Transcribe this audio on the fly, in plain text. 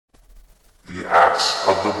The Axe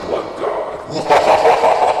of the Blood God.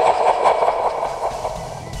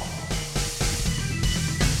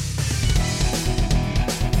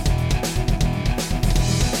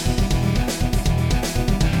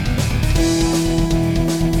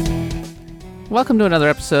 Welcome to another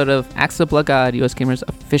episode of Axe of the Blood God, US Gamer's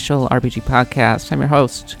official RPG podcast. I'm your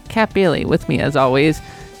host, Kat Bailey. With me, as always,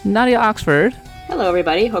 Nadia Oxford. Hello,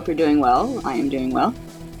 everybody. Hope you're doing well. I am doing well.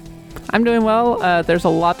 I'm doing well. There's a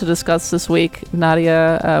lot to discuss this week.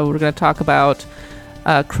 Nadia, we're going to talk about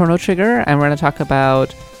Chrono Trigger, and we're going to talk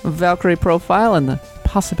about Valkyrie Profile and the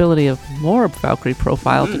possibility of more Valkyrie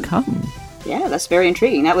Profile to come. Yeah, that's very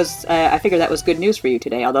intriguing. That was, I figured that was good news for you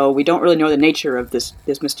today, although we don't really know the nature of this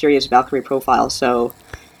mysterious Valkyrie profile, so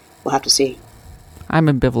we'll have to see. I'm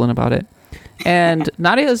ambivalent about it. And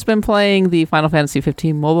Nadia has been playing the Final Fantasy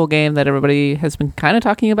 15 mobile game that everybody has been kind of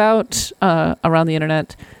talking about around the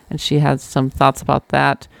internet, and she has some thoughts about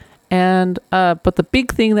that. And but the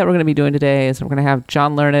big thing that we're going to be doing today is we're going to have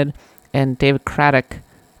John Learned and David Craddock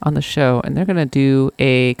on the show, and they're going to do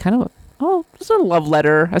a kind of just a love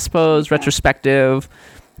letter, I suppose, retrospective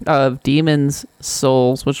of Demon's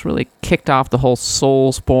Souls, which really kicked off the whole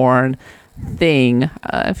Soulsborne thing.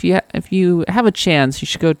 If you have a chance, you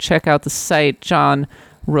should go check out the site. John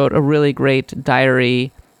wrote a really great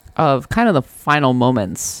diary of kind of the final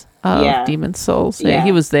moments of Demon's Souls. Yeah,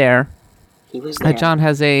 he was there. He was there. John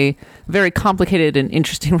has a very complicated and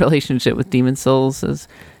interesting relationship with Demon's Souls. As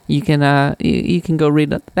you can go read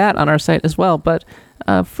that on our site as well. But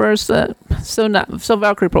first, so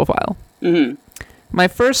Valkyrie Profile. Mm-hmm. My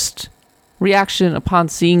first reaction upon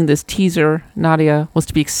seeing this teaser, Nadia, was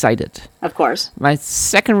to be excited. Of course. My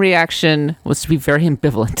second reaction was to be very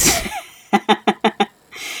ambivalent.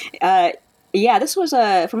 Yeah, this was,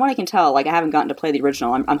 from what I can tell, I haven't gotten to play the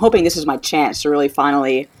original. I'm hoping this is my chance to really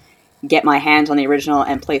finally get my hands on the original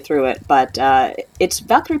and play through it. But it's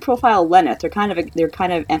Valkyrie Profile Lenneth. They're kind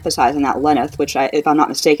of emphasizing that Lenneth, which, if I'm not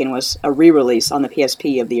mistaken, was a re-release on the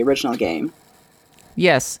PSP of the original game.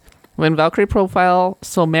 Yes. When Valkyrie Profile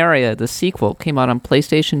Somaria, the sequel, came out on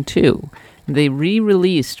PlayStation 2, they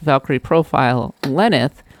re-released Valkyrie Profile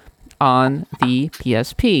Lenneth on the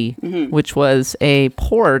PSP, which was a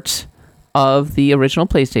port of the original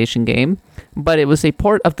PlayStation game, but it was a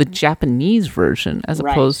port of the Japanese version as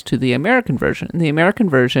opposed to the American version. And the American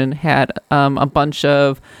version had a bunch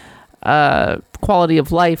of quality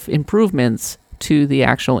of life improvements to the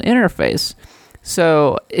actual interface.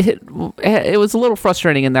 So it was a little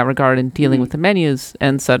frustrating in that regard in dealing with the menus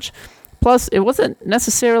and such. Plus, it wasn't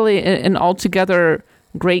necessarily an altogether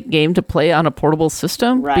great game to play on a portable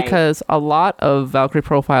system because a lot of Valkyrie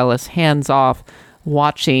Profile is hands-off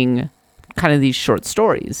watching kind of these short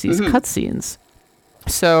stories, these cutscenes.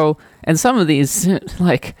 So, and some of these,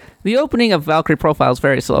 like, the opening of Valkyrie Profile is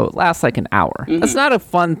very slow. It lasts like an hour. That's not a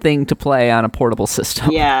fun thing to play on a portable system.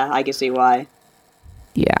 Yeah, I can see why.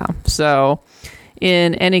 Yeah, so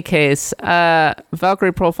in any case,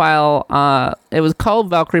 Valkyrie Profile, it was called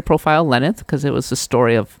Valkyrie Profile Lenneth because it was the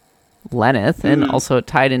story of Lenneth, and also it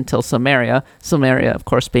tied into Somaria. Somaria, of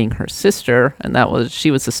course, being her sister, and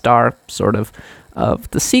she was the star, sort of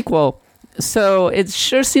the sequel. So it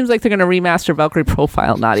sure seems like they're going to remaster Valkyrie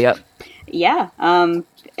Profile, Nadia. Yeah, and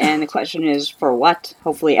the question is for what?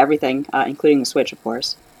 Hopefully everything, including the Switch, of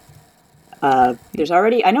course. I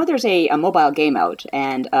know there's a mobile game out,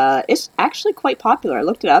 and it's actually quite popular. I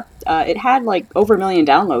looked it up. It had over 1 million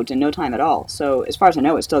downloads in no time at all. So as far as I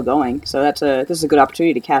know, it's still going. So this is a good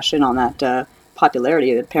opportunity to cash in on that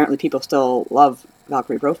popularity. Apparently people still love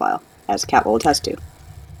Valkyrie Profile, as Kat will attest to.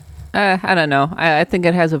 I don't know. I think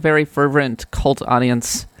it has a very fervent cult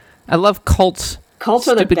audience. I love cults. Cults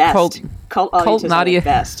are the best. Cult audiences are the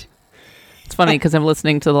best. It's funny because I'm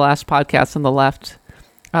listening to the last podcast on the left.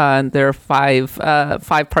 And there are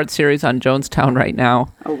five-part series on Jonestown right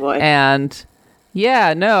now. Oh, boy. And,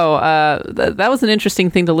 yeah, no, that was an interesting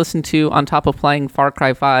thing to listen to on top of playing Far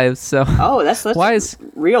Cry 5. So that's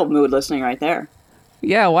real mood listening right there.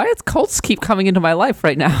 Yeah, why does cults keep coming into my life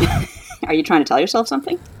right now? Are you trying to tell yourself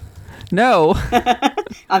something? No.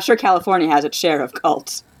 I'm sure California has its share of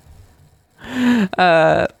cults.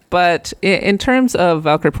 But in terms of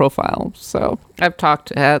Valkyrie Profile, so I've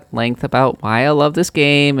talked at length about why I love this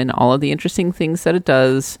game and all of the interesting things that it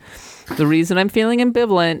does. The reason I'm feeling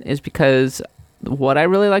ambivalent is because what I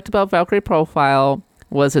really liked about Valkyrie Profile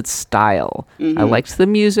was its style. I liked the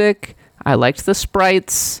music. I liked the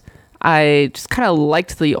sprites. I just kind of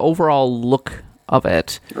liked the overall look of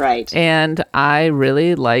it. Right. And I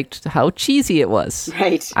really liked how cheesy it was.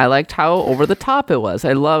 Right. I liked how over the top it was.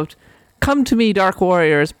 I loved, "Come to me, Dark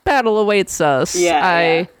Warriors, battle awaits us."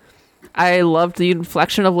 Yeah. I loved the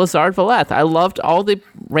inflection of Lazard Valeth. I loved all the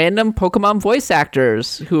random Pokemon voice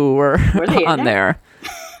actors who were they on in there.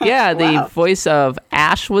 Yeah, Wow. the voice of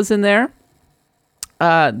Ash was in there.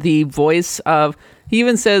 The voice of, he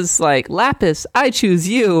even says like, Lapis, I choose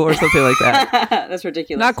you, or something like that. That's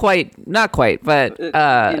ridiculous. Not quite, but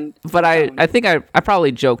I think I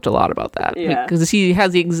probably joked a lot about that. Yeah. Because he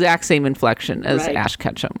has the exact same inflection as Right. Ash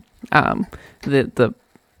Ketchum,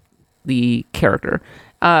 the character.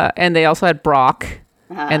 And they also had Brock,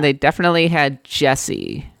 and they definitely had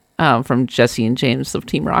Jesse from Jesse and James of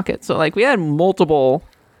Team Rocket. So like we had multiple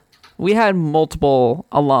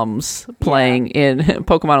alums playing in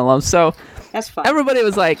Pokemon alums. So That's fun. everybody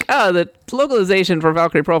was like, oh, the localization for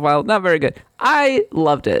Valkyrie Profile, not very good. I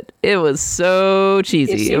loved it. It was so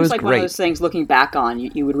cheesy. It seems was like great. one of those things, looking back on,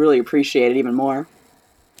 you would really appreciate it even more.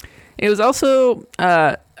 It was also,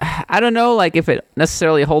 I don't know, like if it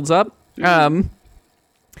necessarily holds up.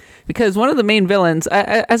 Because one of the main villains,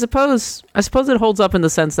 I suppose it holds up in the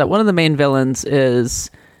sense that one of the main villains is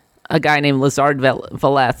a guy named Lazard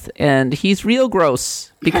Valeth, and he's real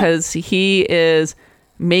gross because he is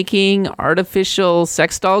making artificial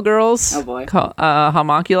sex doll girls, Oh, boy.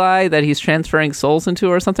 homunculi that he's transferring souls into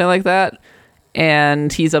or something like that,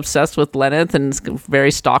 and he's obsessed with Lenneth and is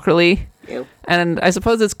very stalkerly. Ew. And I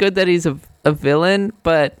suppose it's good that he's a villain,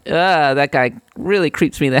 but that guy really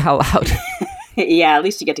creeps me the hell out. Yeah, at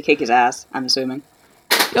least you get to kick his ass, I'm assuming.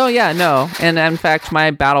 Oh yeah, no. And in fact, my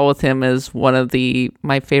battle with him is one of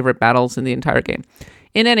my favorite battles in the entire game.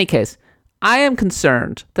 In any case, I am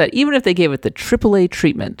concerned that even if they gave it the AAA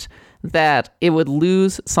treatment, that it would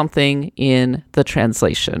lose something in the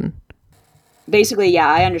translation. Basically, yeah,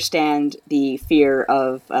 I understand the fear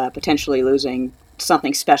of potentially losing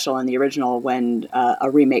something special in the original when a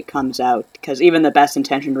remake comes out, because even the best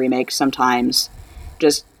intentioned remakes sometimes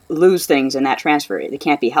just lose things in that transfer. It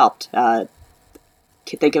can't be helped.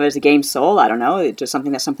 Think of it as the game's soul. I don't know. It's just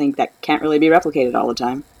something that can't really be replicated all the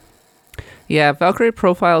time. Yeah, Valkyrie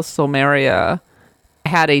Profile Solmeria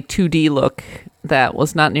had a 2D look that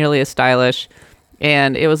was not nearly as stylish,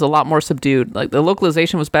 and it was a lot more subdued. Like, the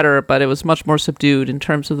localization was better, but it was much more subdued in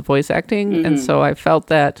terms of the voice acting, and so I felt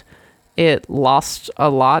that it lost a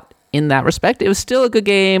lot in that respect. It was still a good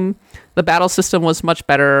game. The battle system was much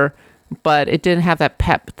better, but it didn't have that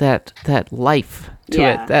pep, that life to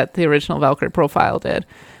Yeah. it that the original Valkyrie Profile did.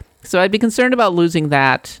 So I'd be concerned about losing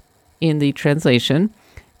that in the translation.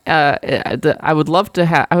 I would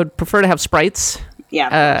prefer to have sprites Yeah,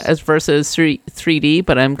 of course. as versus 3D,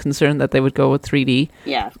 but I'm concerned that they would go with 3D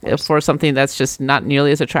Yeah, of course. for something that's just not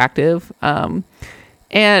nearly as attractive. And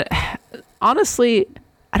honestly,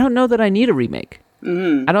 I don't know that I need a remake.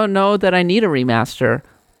 I don't know that I need a remaster.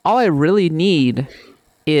 All I really need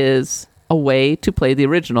is a way to play the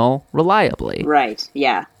original reliably. Right,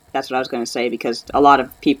 yeah. That's what I was going to say, because a lot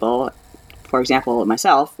of people, for example,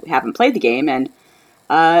 myself, haven't played the game, and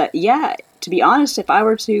yeah, to be honest, if I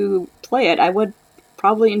were to play it, I would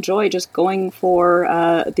probably enjoy just going for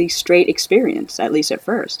the straight experience, at least at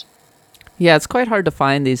first. Yeah, it's quite hard to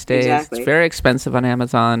find these days. Exactly. It's very expensive on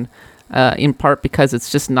Amazon, in part because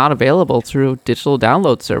it's just not available through digital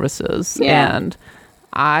download services. Yeah. And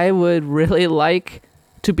I would really like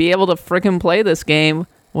to be able to frickin' play this game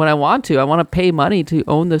when I want to. I want to pay money to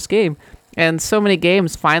own this game. And so many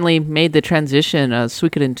games finally made the transition.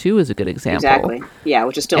 Suikoden 2 is a good example. Exactly. Yeah,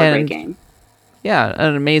 which is still a great And- game. Yeah,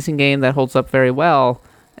 an amazing game that holds up very well.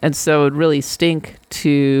 And so it really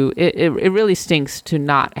it really stinks to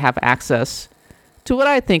not have access to what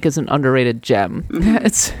I think is an underrated gem.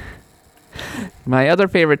 It's my other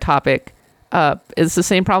favorite topic. Is the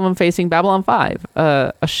same problem facing Babylon 5,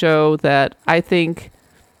 a show that I think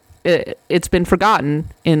it's been forgotten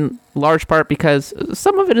in large part because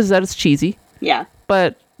some of it is that it's cheesy, Yeah.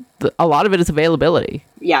 but a lot of it is availability.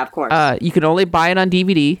 Yeah, of course. You can only buy it on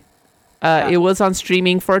DVD. It was on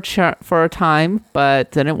streaming for a time,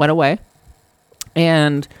 but then it went away.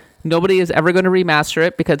 And nobody is ever going to remaster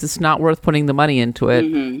it because it's not worth putting the money into it.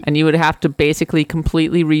 And you would have to basically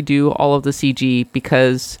completely redo all of the CG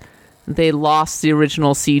because they lost the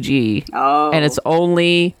original CG. Oh. And it's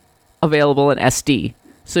only available in SD.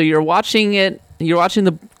 So you're watching the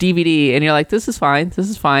DVD, and you're like, this is fine.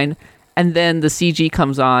 And then the CG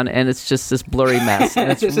comes on, and it's just this blurry mess.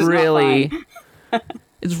 And it's This is not really...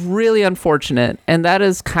 It's really unfortunate, and that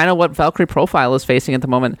is kind of what Valkyrie Profile is facing at the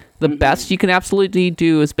moment. The best you can absolutely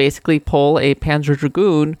do is basically pull a Panzer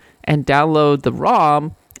Dragoon and download the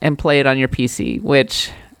ROM and play it on your PC,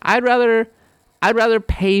 which I'd rather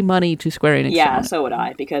pay money to Square Enix. Yeah, on it. so would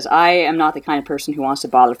I, because I am not the kind of person who wants to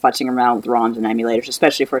bother futzing around with ROMs and emulators,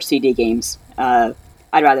 especially for CD games. I'd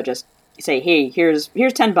rather just say, hey, here's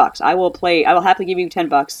 $10. I will happily give you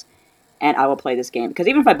 $10 and I will play this game. Because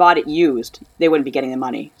even if I bought it used, they wouldn't be getting the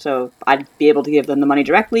money. So I'd be able to give them the money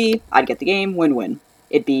directly, I'd get the game, win-win.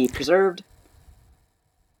 It'd be preserved.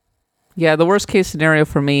 Yeah, the worst case scenario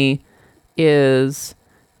for me is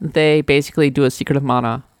they basically do a Secret of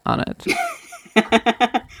Mana on it.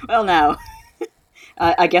 Well, now,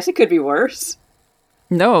 I guess it could be worse.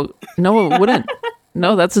 No, it wouldn't.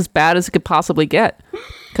 No, that's as bad as it could possibly get.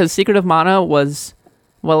 Because Secret of Mana was,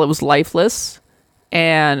 well, it was lifeless,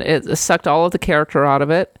 and it sucked all of the character out of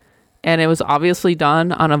it, and it was obviously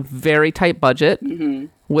done on a very tight budget,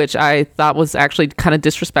 which I thought was actually kind of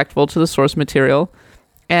disrespectful to the source material,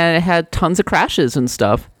 and it had tons of crashes and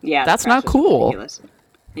stuff. Yeah, that's not cool. Yeah.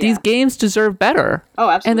 These games deserve better. Oh,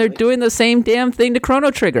 absolutely. And they're doing the same damn thing to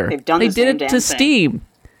Chrono Trigger. They did it to Steam.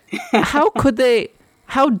 How could they...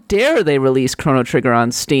 How dare they release Chrono Trigger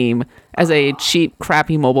on Steam as a cheap,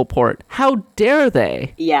 crappy mobile port? How dare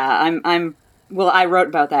they? Yeah, well, I wrote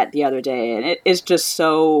about that the other day, and it is just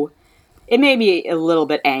so... It made me a little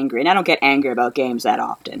bit angry, and I don't get angry about games that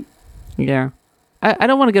often. Yeah. I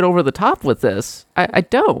don't want to get over the top with this. I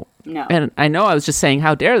don't. No. And I know I was just saying,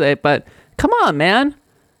 how dare they, but come on, man.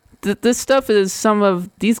 This stuff is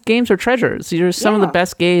these games are treasures. These are some of the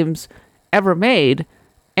best games ever made.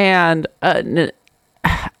 And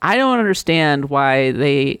I don't understand why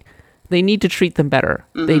they need to treat them better.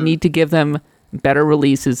 They need to give them better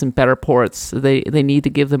releases and better ports. They need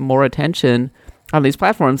to give them more attention on these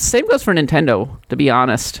platforms. Same goes for Nintendo, to be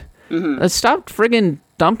honest. Stop friggin'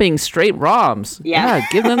 dumping straight ROMs. Yeah,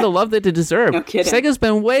 give them the love that they deserve. No kidding. Sega's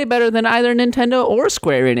been way better than either Nintendo or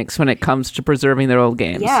Square Enix when it comes to preserving their old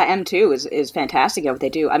games. Yeah, M2 is fantastic at what they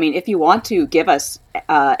do. I mean, if you want to give us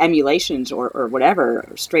emulations or whatever,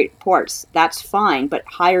 or straight ports, that's fine, but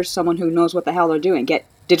hire someone who knows what the hell they're doing. Get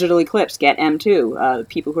Digital Eclipse, get M2,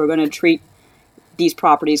 people who are going to treat these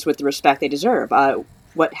properties with the respect they deserve.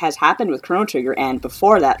 What has happened with Chrono Trigger, and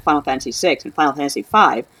before that, Final Fantasy VI and Final Fantasy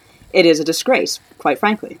V, it is a disgrace, quite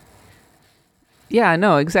frankly. Yeah,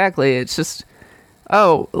 no, exactly. It's just,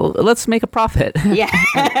 let's make a profit. Yeah.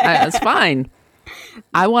 It's fine.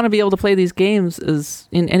 I want to be able to play these games as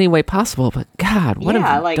in any way possible, but God, what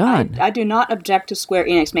have you done? I do not object to Square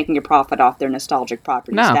Enix making a profit off their nostalgic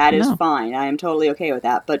properties. That is fine. I am totally okay with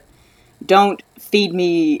that, but don't feed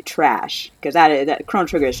me trash, because that Chrono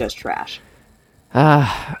Trigger is just trash.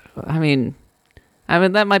 I mean,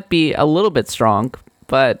 that might be a little bit strong,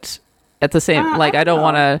 but at the same, I don't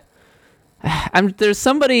want to. There's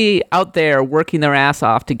somebody out there working their ass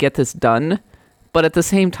off to get this done, but at the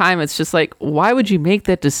same time, it's just like, why would you make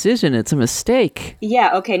that decision? It's a mistake.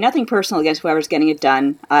 Yeah, okay, nothing personal against whoever's getting it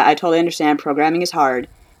done. I totally understand. Programming is hard,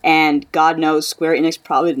 and God knows Square Enix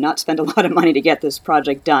probably did not spend a lot of money to get this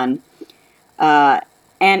project done.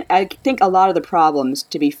 And I think a lot of the problems,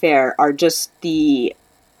 to be fair, are just the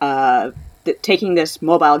taking this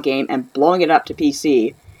mobile game and blowing it up to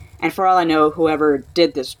PC. And for all I know, whoever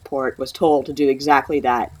did this port was told to do exactly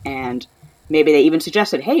that. And maybe they even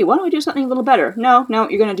suggested, hey, why don't we do something a little better? No,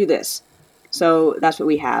 you're going to do this. So that's what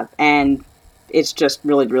we have. And it's just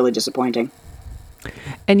really, really disappointing.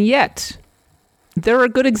 And yet, there are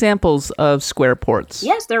good examples of Square ports.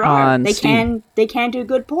 Yes, there are. They can do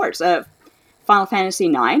good ports. Final Fantasy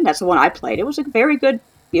IX, that's the one I played. It was a very good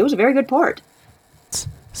port.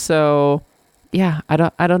 So, yeah, I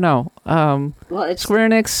don't know. Square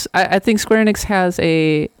Enix, I think Square Enix has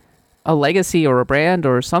a legacy or a brand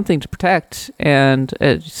or something to protect, and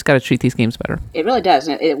it just got to treat these games better. It really does.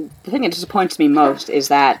 The thing that disappoints me most is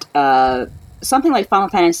that something like Final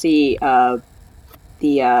Fantasy, Brave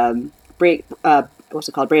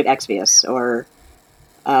Exvius, or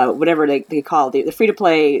whatever they call it, the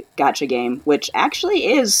free-to-play gacha game, which actually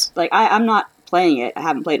is, I'm not playing it. I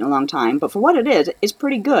haven't played it in a long time, but for what it is, it's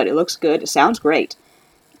pretty good. It looks good. It sounds great.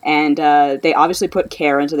 And they obviously put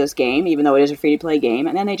care into this game, even though it is a free-to-play game,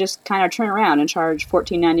 and then they just kind of turn around and charge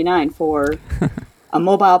 $14.99 for a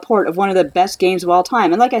mobile port of one of the best games of all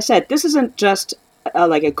time. And like I said, this isn't just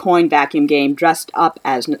a coin vacuum game dressed up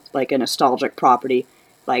as a nostalgic property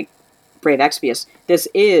like Brave Exvius. This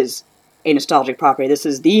is a nostalgic property. This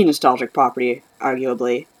is the nostalgic property,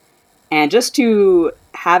 arguably. And just to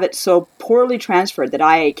have it so poorly transferred that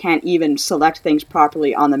I can't even select things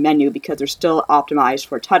properly on the menu because they're still optimized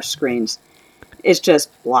for touchscreens, it's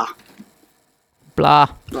just blah. Blah.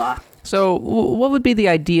 Blah. So, what would be the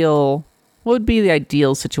ideal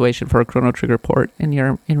situation for a Chrono Trigger port in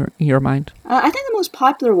your mind? I think the most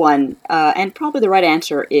popular one, and probably the right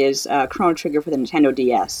answer, is Chrono Trigger for the Nintendo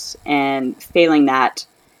DS. And failing that,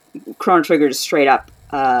 Chrono Trigger is straight up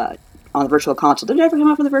on the Virtual Console. Did it ever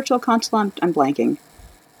come out for the Virtual Console? I'm blanking.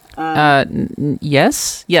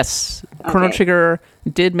 Yes. Chrono Okay. Trigger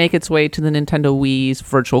did make its way to the Nintendo Wii's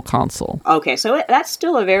Virtual Console. Okay, so that's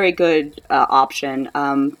still a very good option.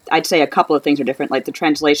 I'd say a couple of things are different. Like the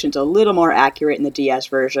translation's a little more accurate in the DS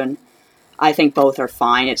version. I think both are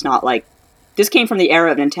fine. It's not like this came from the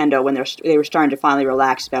era of Nintendo when they were starting to finally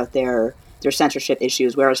relax about their censorship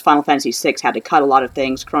issues. Whereas Final Fantasy VI had to cut a lot of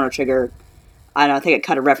things. Chrono Trigger, I don't know, I think it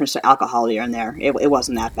cut a reference to alcohol here and there. It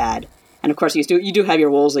wasn't that bad. And of course, you do have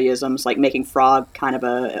your Wolseyisms, like making Frog kind of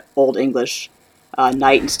a old English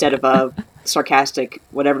knight instead of a sarcastic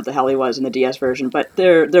whatever the hell he was in the DS version. But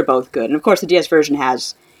they're both good. And of course, the DS version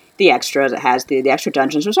has the extras. It has the extra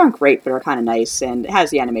dungeons, which aren't great, but are kind of nice. And it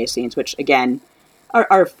has the anime scenes, which again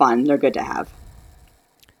are fun. They're good to have.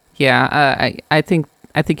 Yeah, I think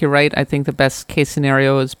you're right. I think the best case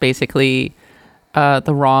scenario is basically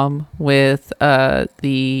the ROM with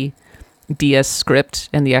the DS script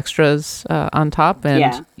and the extras on top.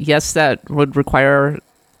 And yes, that would require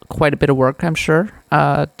quite a bit of work, I'm sure,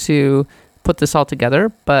 to put this all together.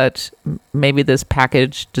 But maybe this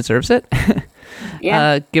package deserves it.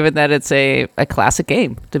 Given that it's a classic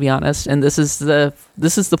game, to be honest, and this is the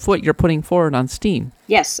foot you're putting forward on Steam.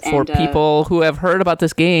 Yes, for people who have heard about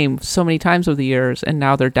this game so many times over the years, and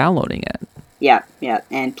now they're downloading it. Yeah,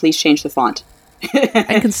 and please change the font.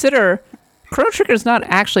 And consider, Chrono Trigger is not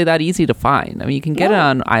actually that easy to find. I mean, you can get it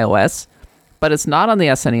on iOS, but it's not on the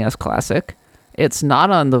SNES Classic. It's not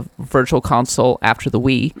on the Virtual Console after the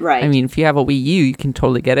Wii. Right. I mean, if you have a Wii U, you can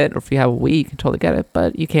totally get it, or if you have a Wii, you can totally get it,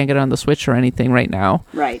 but you can't get it on the Switch or anything right now.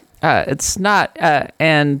 Right. It's not,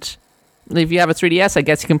 and if you have a 3DS, I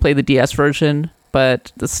guess you can play the DS version,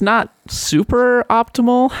 but it's not super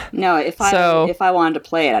optimal. No, if I wanted to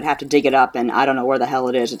play it, I'd have to dig it up, and I don't know where the hell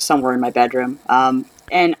it is. It's somewhere in my bedroom.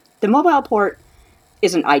 And the mobile port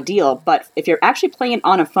isn't ideal, but if you're actually playing it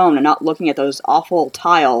on a phone and not looking at those awful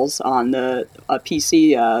tiles on the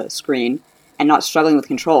PC screen and not struggling with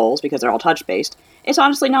controls because they're all touch-based, it's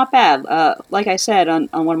honestly not bad. Like I said on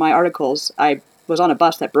one of my articles, I was on a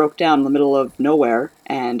bus that broke down in the middle of nowhere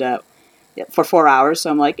and for 4 hours, so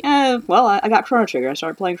I'm like, well, I got Chrono Trigger. I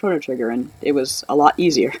started playing Chrono Trigger, and it was a lot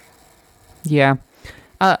easier. Yeah.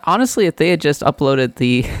 Honestly, if they had just uploaded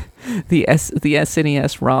the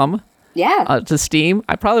SNES ROM to Steam,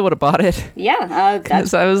 I probably would have bought it. Yeah.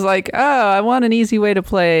 Because I was like, I want an easy way to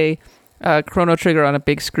play Chrono Trigger on a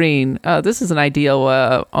big screen. This is an ideal...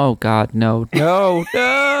 oh, God, no.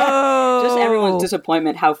 Just everyone's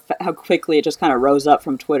disappointment, how quickly it just kind of rose up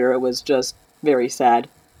from Twitter. It was just very sad.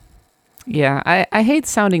 Yeah, I hate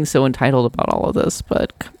sounding so entitled about all of this,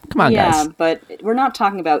 but come on, guys. Yeah, but we're not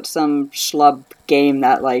talking about some schlub game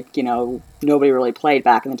that, nobody really played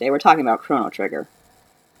back in the day. We're talking about Chrono Trigger.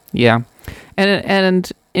 Yeah.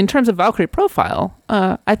 And in terms of Valkyrie Profile,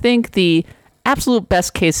 I think the absolute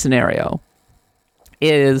best case scenario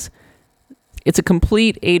is it's a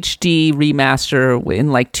complete HD remaster in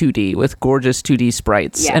 2D with gorgeous 2D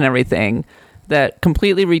sprites and everything that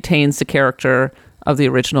completely retains the character of the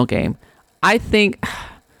original game. I think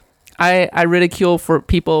I ridicule for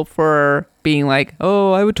people for being like,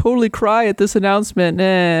 oh, I would totally cry at this announcement,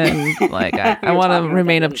 and I want to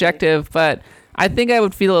remain objective, but I think I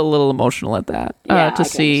would feel a little emotional at that to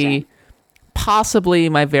see possibly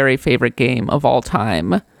my very favorite game of all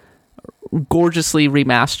time gorgeously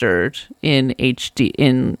remastered in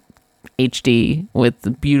HD with the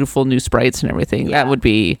beautiful new sprites and everything. That would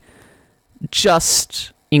be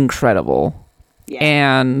just incredible. Yeah.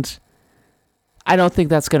 And I don't think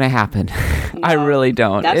that's going to happen. No, I really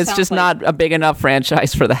don't. It's just not a big enough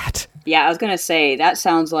franchise for that. Yeah, I was going to say, that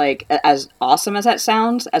sounds like, as awesome as that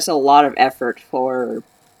sounds, that's a lot of effort for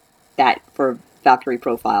Valkyrie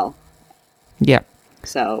Profile. Yeah.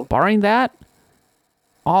 So, barring that,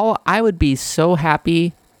 I would be so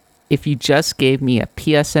happy if you just gave me a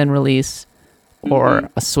PSN release or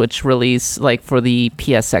a Switch release, for the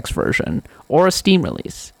PSX version, or a Steam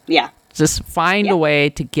release. Yeah. Just find a way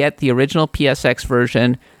to get the original PSX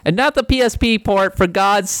version and not the PSP port, for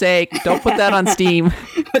God's sake. Don't put that on Steam.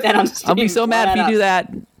 Put that on Steam. I'll be so mad if you do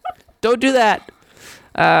that. Don't do that.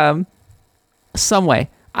 Some way.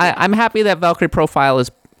 I'm happy that Valkyrie Profile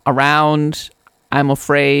is around. I'm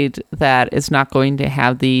afraid that it's not going to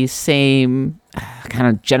have the same kind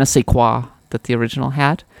of je ne sais quoi that the original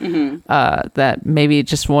had. That maybe it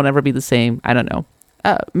just won't ever be the same. I don't know.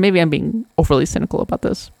 Maybe I'm being overly cynical about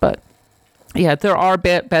this, but yeah, there are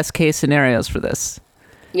best case scenarios for this.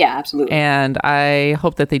 Yeah, absolutely. And I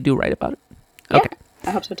hope that they do write about it. Okay. Yeah,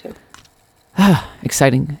 I hope so too.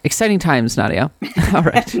 Exciting times, Nadia. All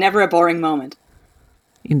right. Never a boring moment.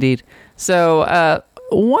 Indeed. So,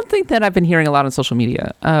 one thing that I've been hearing a lot on social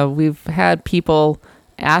media, we've had people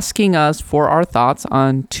asking us for our thoughts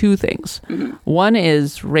on two things. One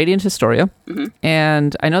is Radiant Historia,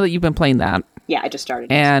 and I know that you've been playing that. Yeah, I just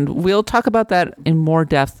started. And we'll talk about that in more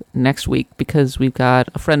depth next week because we've got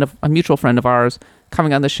a mutual friend of ours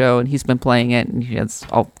coming on the show, and he's been playing it, and he has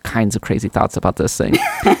all kinds of crazy thoughts about this thing.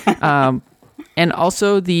 And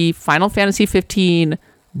also the Final Fantasy 15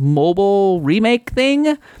 mobile remake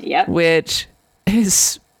thing, which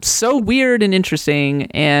is so weird and interesting,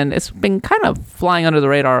 and it's been kind of flying under the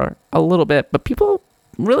radar a little bit, but people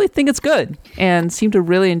really think it's good and seem to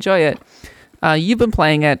really enjoy it. You've been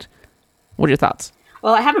playing it. What are your thoughts?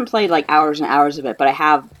 Well, I haven't played like hours and hours of it, but I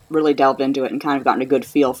have really delved into it and kind of gotten a good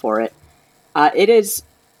feel for it. It is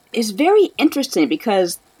very interesting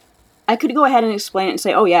because I could go ahead and explain it and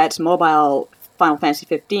say, oh yeah, it's mobile Final Fantasy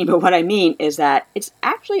 15, but what I mean is that it's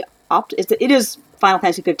actually it is Final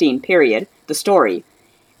Fantasy 15, period, the story,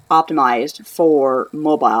 optimized for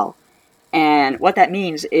mobile. And what that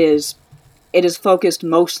means is it is focused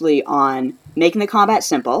mostly on making the combat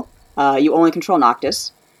simple. You only control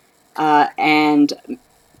Noctis. And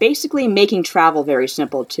basically making travel very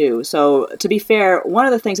simple too. So, to be fair, one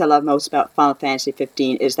of the things I love most about Final Fantasy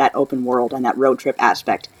 15 is that open world and that road trip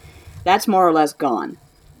aspect. That's more or less gone.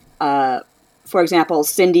 For example,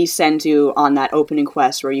 Cindy sends you on that opening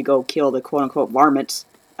quest where you go kill the quote-unquote varmints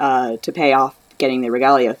to pay off getting the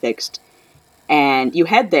regalia fixed. And you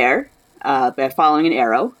head there by following an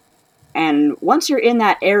arrow. And once you're in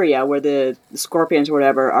that area where the scorpions or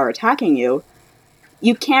whatever are attacking you,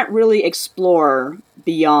 you can't really explore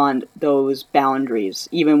beyond those boundaries,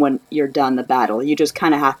 even when you're done the battle. You just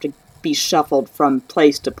kind of have to be shuffled from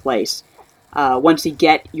place to place. Once you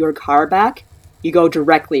get your car back, you go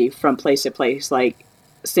directly from place to place. Like,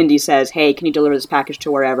 Cindy says, hey, can you deliver this package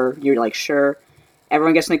to wherever? You're like, sure.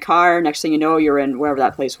 Everyone gets in the car. Next thing you know, you're in wherever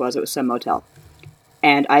that place was. It was some motel.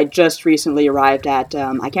 And I just recently arrived at,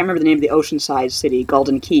 I can't remember the name of the oceanside city,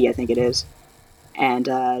 Golden Key, I think it is. And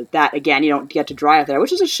that, again, you don't get to drive there,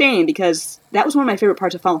 which is a shame, because that was one of my favorite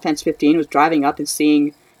parts of Final Fantasy 15, was driving up and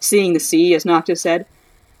seeing the sea, as Noctis said.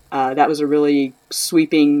 That was a really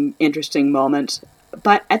sweeping, interesting moment.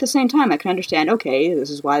 But at the same time, I can understand, okay, this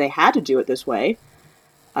is why they had to do it this way.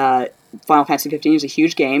 Final Fantasy 15 is a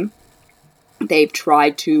huge game. They've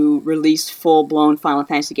tried to release full-blown Final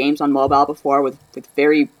Fantasy games on mobile before with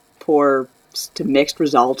very poor to mixed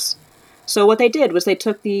results. So what they did was they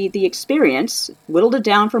took the experience, whittled it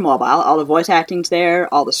down for mobile. All the voice acting's there,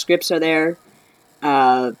 all the scripts are there,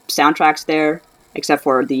 soundtrack's there, except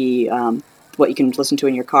for the what you can listen to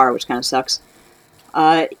in your car, which kind of sucks.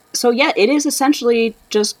 So yeah, it is essentially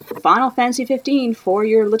just Final Fantasy 15 for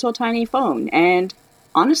your little tiny phone, and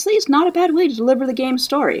honestly, it's not a bad way to deliver the game's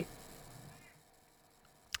story.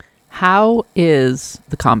 How is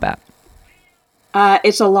the combat?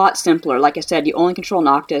 It's a lot simpler. Like I said, you only control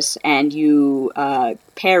Noctis, and you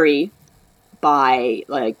parry by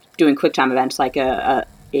like doing QuickTime events. Like a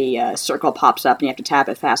circle pops up, and you have to tap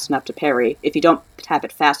it fast enough to parry. If you don't tap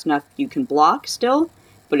it fast enough, you can block still.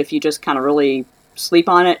 But if you just kind of really sleep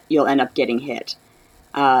on it, you'll end up getting hit.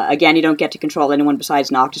 Again, you don't get to control anyone besides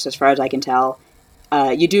Noctis, as far as I can tell.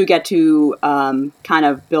 You do get to kind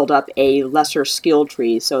of build up a lesser skill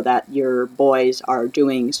tree so that your boys are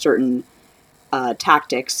doing certain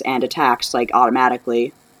tactics and attacks like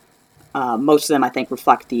automatically. Most of them, I think,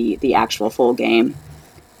 reflect the actual full game.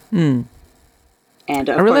 And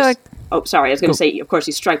of course, oh, sorry, I was going to say, of course,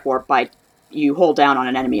 you strike warp by you hold down on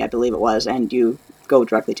an enemy, I believe it was, and you go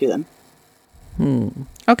directly to them.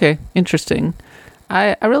 Okay, interesting.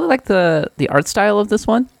 I really like the art style of this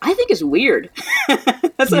one. I think it's weird. You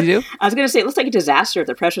do? I was going to say, it looks like a disaster at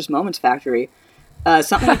the Precious Moments Factory.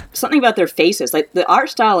 Something about their faces. Like, the art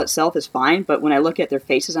style itself is fine, but when I look at their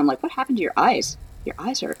faces, I'm like, what happened to your eyes? Your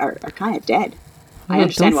eyes are kind of dead. I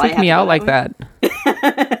understand why. Don't freak me out like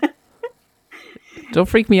that. Don't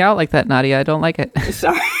freak me out like that, Nadia. I don't like it.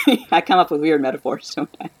 Sorry. I come up with weird metaphors,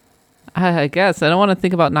 don't I? I guess. I don't want to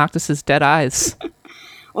think about Noctis's dead eyes.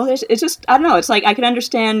 Well, it's just, I don't know. It's like, I can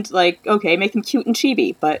understand, like, okay, make them cute and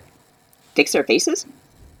chibi, but fix their faces?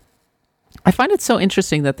 I find it so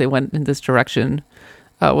interesting that they went in this direction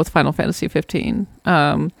with Final Fantasy 15.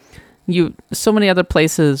 So many other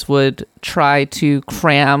places would try to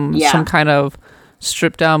cram some kind of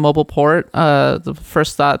stripped down mobile port. The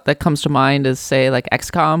first thought that comes to mind is, say, like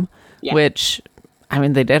XCOM, which, I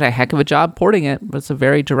mean, they did a heck of a job porting it, but it's a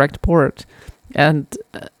very direct port. And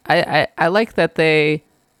I like that they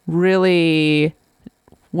really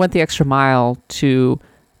went the extra mile to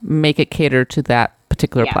make it cater to that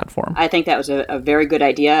particular platform. I think that was a very good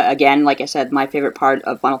idea. Again, like I said, my favorite part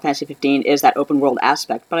of Final Fantasy 15 is that open world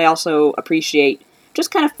aspect, but I also appreciate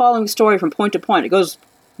just kind of following the story from point to point. It goes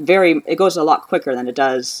it goes a lot quicker than it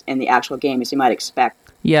does in the actual game, as you might expect.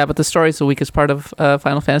 Yeah, but the story's the weakest part of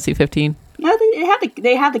Final Fantasy 15. No,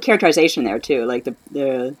 they have the characterization there too, like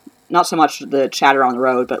the not so much the chatter on the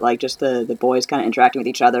road, but like just the boys kind of interacting with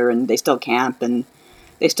each other, and they still camp and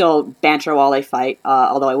they still banter while they fight.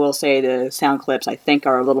 Although I will say the sound clips I think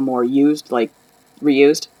are a little more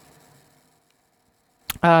reused.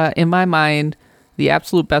 In my mind, the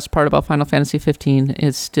absolute best part about Final Fantasy 15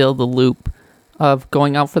 is still the loop of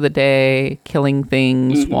going out for the day, killing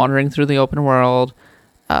things, wandering through the open world,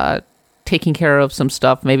 taking care of some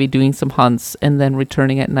stuff, maybe doing some hunts, and then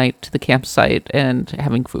returning at night to the campsite and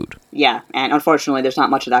having food. Yeah, and unfortunately, there's not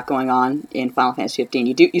much of that going on in Final Fantasy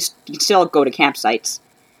 15. You still go to campsites.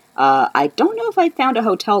 I don't know if I found a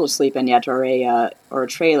hotel to sleep in yet, or a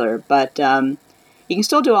trailer, but you can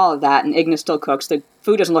still do all of that, and Ignis still cooks. The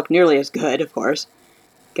food doesn't look nearly as good, of course,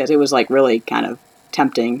 because it was like really kind of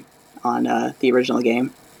tempting on the original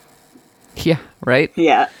game. Yeah, right?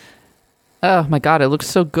 Yeah. Oh my god, it looks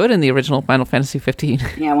so good in the original Final Fantasy 15.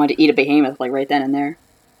 Yeah, I wanted to eat a behemoth like right then and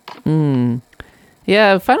there.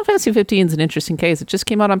 Yeah, Final Fantasy 15 is an interesting case. It just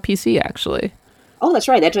came out on PC, actually. Oh, that's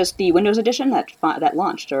right. That's just the Windows edition that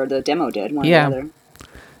launched, or the demo did, one or the other.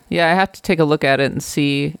 Yeah, I have to take a look at it and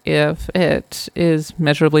see if it is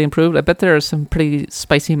measurably improved. I bet there are some pretty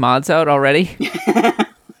spicy mods out already.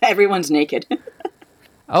 Everyone's naked.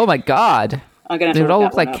 Oh my god. They would all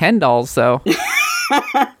look like Ken dolls, though.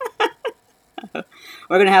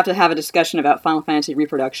 We're going to have a discussion about Final Fantasy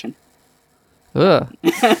reproduction. Ugh.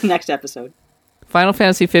 Next episode. Final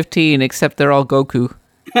Fantasy 15, except they're all Goku.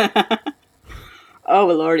 Oh,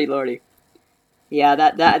 lordy. Yeah,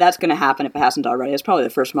 that's going to happen if it hasn't already. It's probably the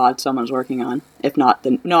first mod someone's working on. If not,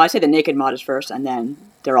 I say the naked mod is first, and then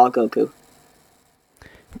they're all Goku.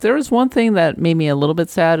 There was one thing that made me a little bit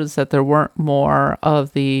sad, is that there weren't more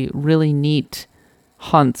of the really neat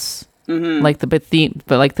hunts, like the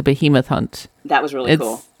behemoth hunt. That was really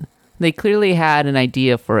cool. They clearly had an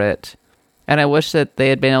idea for it, and I wish that they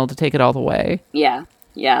had been able to take it all the way. Yeah.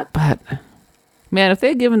 But, man, if they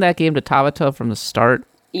had given that game to Tabata from the start,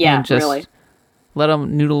 and just really let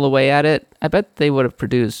them noodle away at it, I bet they would have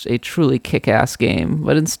produced a truly kick-ass game.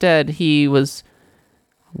 But instead, he was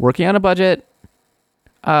working on a budget,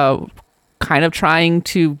 kind of trying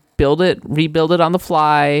to rebuild it on the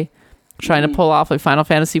fly, trying to pull off a Final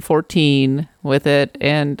Fantasy 14 with it,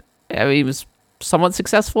 and he was somewhat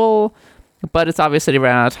successful, but it's obvious that he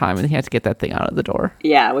ran out of time and he had to get that thing out of the door.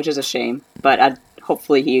 Yeah, which is a shame. But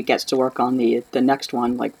hopefully he gets to work on the next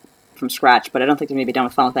one, like, from scratch. But I don't think they're going to be done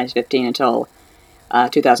with Final Fantasy 15 until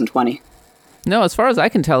 2020. No, as far as I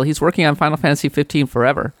can tell, he's working on Final Fantasy 15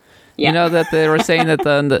 forever. Yeah. You know that they were saying that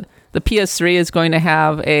the PS3 is going to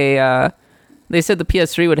have a... they said the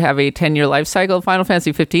PS3 would have a 10-year life cycle. Final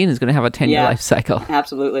Fantasy 15 is going to have a 10-year life cycle.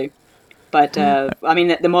 Absolutely. But, I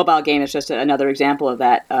mean, the mobile game is just another example of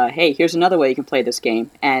that. Hey, here's another way you can play this game.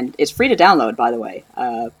 And it's free to download, by the way.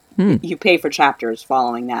 You pay for chapters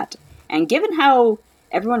following that. And given how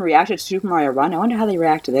everyone reacted to Super Mario Run, I wonder how they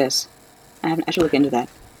react to this. I should look into that.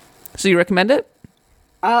 So you recommend it?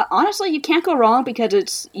 Honestly, you can't go wrong,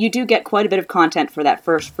 because you do get quite a bit of content for that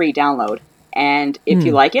first free download. And if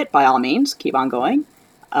you like it, by all means, keep on going.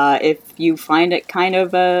 If you find it kind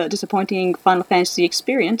of a disappointing Final Fantasy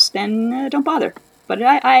experience, then don't bother. But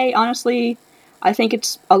I honestly, I think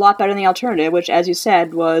it's a lot better than the alternative, which, as you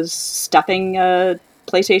said, was stuffing a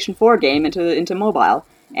PlayStation 4 game into mobile.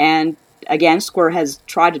 And again, Square has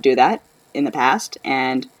tried to do that in the past,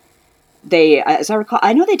 and they, as I recall,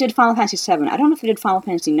 I know they did Final Fantasy 7. I don't know if they did Final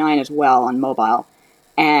Fantasy 9 as well on mobile.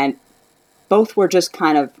 And both were just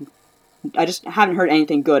kind of... I just haven't heard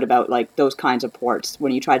anything good about, like, those kinds of ports.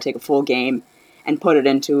 When you try to take a full game and put it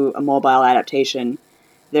into a mobile adaptation,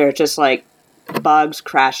 they're just, like, bugs,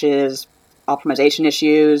 crashes, optimization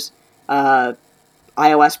issues.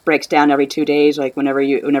 iOS breaks down every 2 days. Like, whenever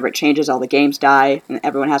it changes, all the games die, and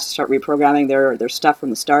everyone has to start reprogramming their stuff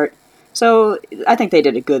from the start. So I think they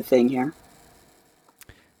did a good thing here.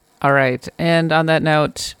 All right. And on that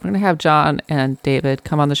note, we're going to have John and David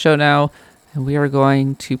come on the show now, and we are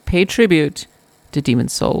going to pay tribute to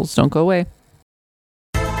Demon's Souls. Don't go away.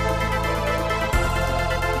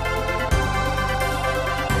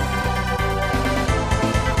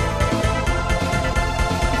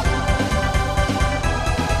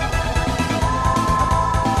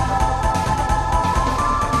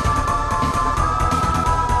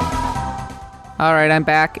 All right, I'm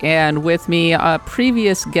back, and with me,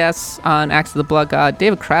 previous guests on Axe of the Blood God,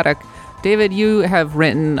 David Craddock. David, you have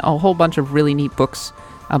written a whole bunch of really neat books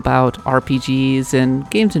about RPGs and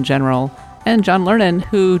games in general, and John Lernan,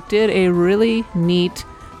 who did a really neat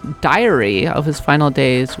diary of his final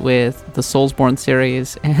days with the Soulsborne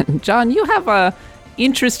series. And John, you have a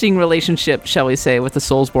interesting relationship, shall we say, with the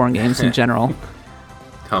Soulsborne games in general.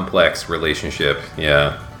 Complex relationship,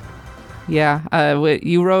 yeah. Yeah,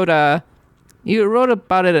 you wrote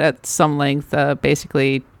about it at some length,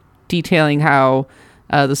 basically detailing how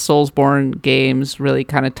the Soulsborne games really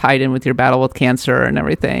kind of tied in with your battle with cancer and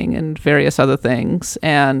everything, and various other things.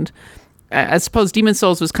 And I suppose Demon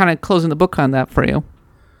Souls was kind of closing the book on that for you.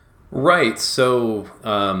 Right, so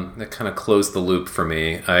that kind of closed the loop for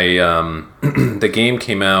me. The game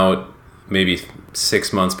came out maybe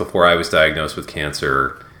 6 months before I was diagnosed with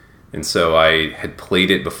cancer, and so I had played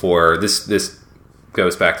it before. This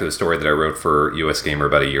goes back to the story that I wrote for US Gamer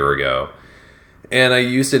about a year ago. And I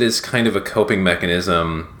used it as kind of a coping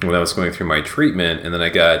mechanism when I was going through my treatment, and then I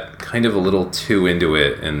got kind of a little too into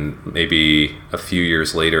it, and maybe a few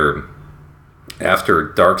years later, after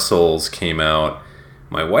Dark Souls came out,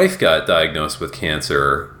 my wife got diagnosed with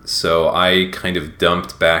cancer, so I kind of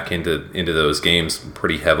dumped back into those games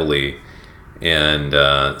pretty heavily, and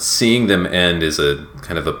seeing them end is a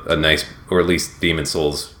kind of a nice, or at least Demon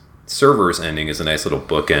Souls servers ending is a nice little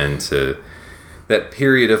bookend to that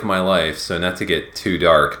period of my life. So not to get too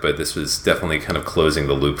dark, but this was definitely kind of closing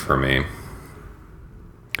the loop for me.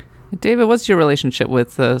 David, what's your relationship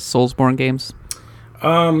with the Soulsborne games?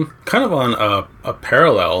 Kind of on a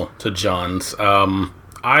parallel to John's.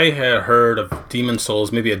 I had heard of Demon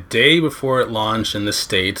Souls maybe a day before it launched in the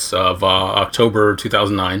States of October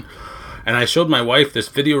 2009. And I showed my wife this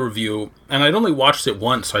video review, and I'd only watched it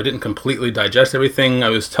once, so I didn't completely digest everything. I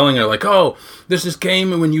was telling her, like, oh, there's this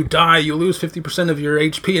game, and when you die, you lose 50% of your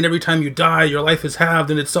HP, and every time you die, your life is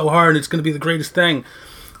halved, and it's so hard, and it's going to be the greatest thing.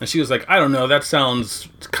 And she was like, I don't know, that sounds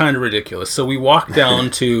kind of ridiculous. So we walked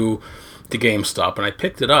down to the GameStop, and I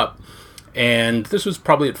picked it up, and this was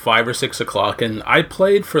probably at 5 or 6 o'clock, and I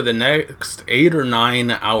played for the next 8 or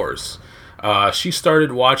 9 hours. She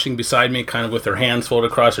started watching beside me, kind of with her hands folded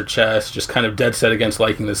across her chest, just kind of dead set against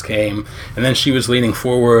liking this game. And then she was leaning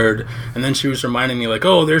forward, and then she was reminding me, like,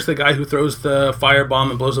 oh, there's the guy who throws the firebomb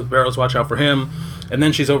and blows up barrels, watch out for him. And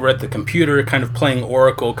then she's over at the computer, kind of playing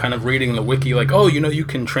Oracle, kind of reading the wiki, like, oh, you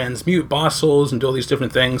can transmute boss souls and do all these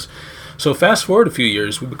different things. So fast forward a few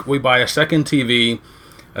years, we buy a second TV,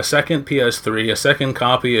 a second PS3, a second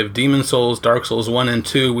copy of Demon Souls, Dark Souls 1 and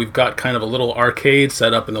 2. We've got kind of a little arcade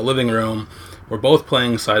set up in the living room. We're both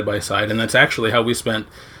playing side by side, and that's actually how we spent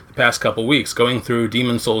the past couple weeks, going through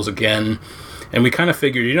Demon Souls again. And we kind of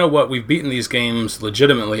figured, you know what, we've beaten these games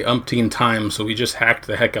legitimately umpteen times, so we just hacked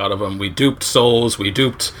the heck out of them. We duped souls, we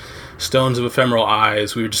duped Stones of Ephemeral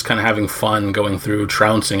Eyes. We were just kind of having fun going through,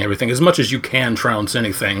 trouncing everything, as much as you can trounce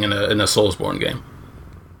anything in a Soulsborne game.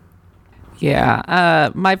 Yeah,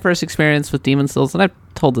 my first experience with Demon Souls, and I've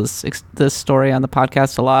told this story on the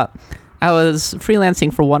podcast a lot. I was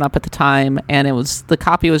freelancing for 1UP at the time, and the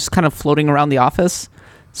copy was kind of floating around the office.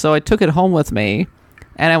 So I took it home with me,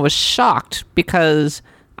 and I was shocked because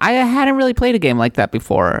I hadn't really played a game like that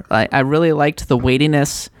before. I really liked the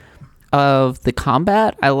weightiness of the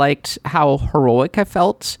combat. I liked how heroic I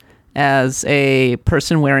felt as a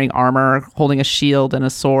person wearing armor, holding a shield and a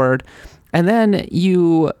sword. And then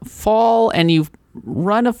you fall and you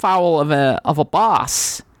run afoul of a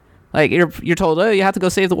boss. Like you're told, oh, you have to go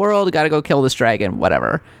save the world. You got to go kill this dragon,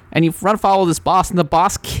 whatever. And you run afoul of this boss, and the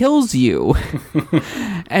boss kills you.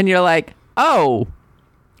 And you're like, oh,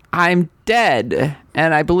 I'm dead.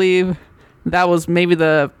 And I believe that was maybe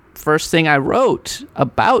the first thing I wrote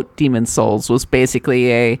about Demon Souls, was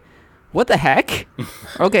basically what the heck?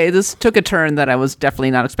 Okay, this took a turn that I was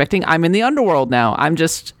definitely not expecting. I'm in the underworld now. I'm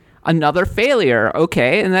just another failure.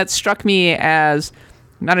 Okay, and that struck me as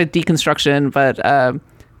not a deconstruction, but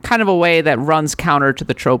kind of a way that runs counter to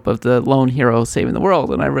the trope of the lone hero saving the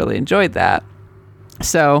world, and I really enjoyed that.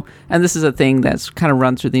 So, and this is a thing that's kind of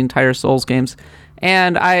run through the entire Souls games,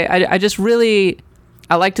 and I just really,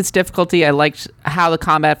 I liked its difficulty. I liked how the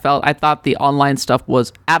combat felt. I thought the online stuff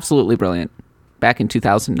was absolutely brilliant back in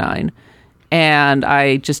 2009, and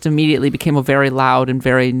I just immediately became a very loud and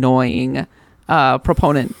very annoying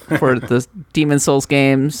proponent for the Demon Souls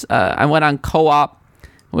games. I went on co-op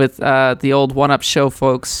with the old 1UP show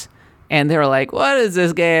folks, and they were like, what is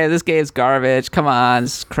this game? This game's garbage. Come on,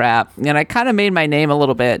 this is crap. And I kind of made my name a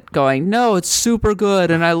little bit going, no, it's super good,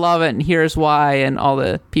 and I love it, and here's why. And all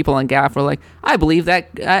the people on GAF were like, I believe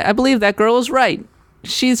that girl is right.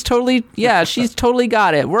 She's totally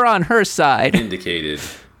got it. We're on her side. Vindicated.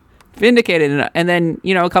 And then,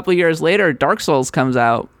 a couple of years later, Dark Souls comes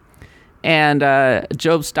out, and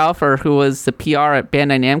Job Stauffer, who was the PR at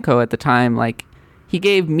Bandai Namco at the time, like, he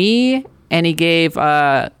gave me and he gave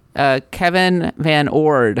Kevin Van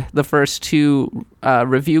Ord the first two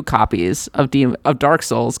review copies of Dark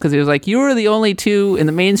Souls because he was like, "You were the only two in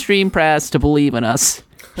the mainstream press to believe in us.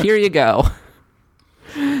 Here you go."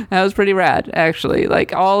 That was pretty rad, actually.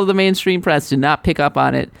 Like, all of the mainstream press did not pick up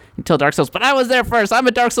on it until Dark Souls, but I was there first. I'm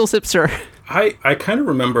a Dark Souls hipster. I kind of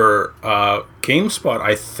remember GameSpot,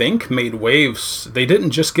 I think, made waves. They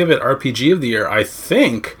didn't just give it RPG of the Year. I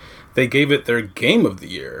think they gave it their Game of the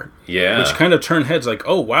Year. Yeah. Which kind of turned heads like,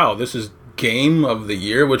 oh, wow, this is Game of the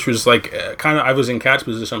Year, which was like kind of, I was in Cat's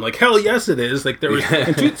position. I'm like, hell yes, it is. Like, there was,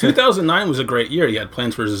 2009 was a great year. You had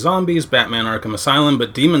Plants vs. Zombies, Batman Arkham Asylum,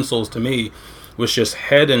 but Demon's Souls to me was just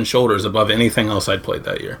head and shoulders above anything else I'd played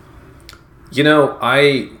that year. You know,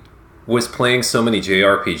 I was playing so many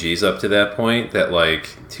JRPGs up to that point that,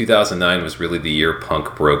 like, 2009 was really the year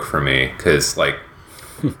punk broke for me. Because, like,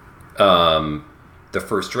 the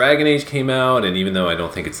first Dragon Age came out, and even though I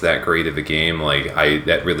don't think it's that great of a game, like,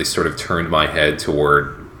 that really sort of turned my head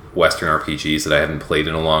toward Western RPGs that I hadn't played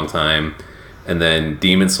in a long time. And then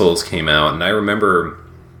Demon's Souls came out, and I remember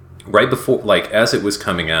right before, like, as it was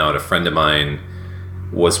coming out, a friend of mine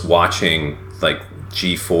was watching, like,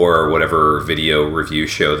 G4 or whatever video review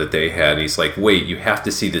show that they had, and he's like, wait, you have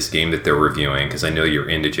to see this game that they're reviewing, because I know you're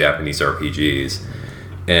into Japanese RPGs.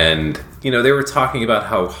 And, you know, they were talking about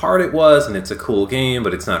how hard it was, and it's a cool game,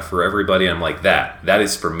 but it's not for everybody. I'm like, that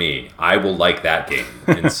is for me. I will like that game.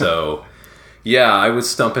 And so, yeah, I was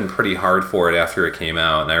stumping pretty hard for it after it came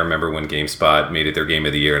out, and I remember when GameSpot made it their Game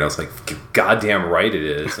of the Year, and I was like, goddamn right it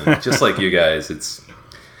is. And just like you guys,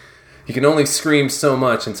 you can only scream so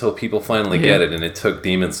much until people finally get it, and it took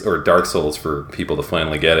Dark Souls for people to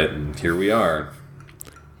finally get it, and here we are.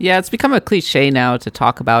 Yeah, it's become a cliche now to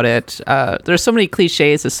talk about it. There's so many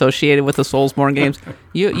cliches associated with the Soulsborne games.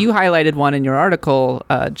 You highlighted one in your article,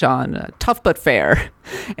 John, tough but fair.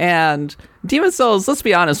 And Demon's Souls, let's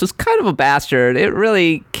be honest, was kind of a bastard. It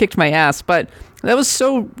really kicked my ass, but that was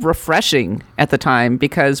so refreshing at the time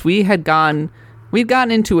because we'd gotten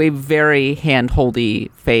into a very hand-holdy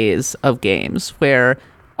phase of games where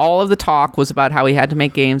all of the talk was about how we had to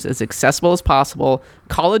make games as accessible as possible.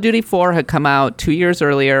 Call of Duty 4 had come out 2 years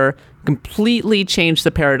earlier, completely changed the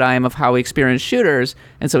paradigm of how we experience shooters.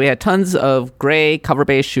 And so we had tons of gray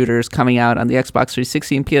cover-based shooters coming out on the Xbox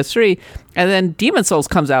 360 and PS3. And then Demon's Souls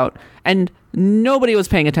comes out, and nobody was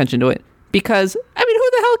paying attention to it. Because, I mean, who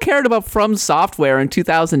the hell cared about From Software in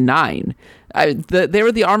 2009? They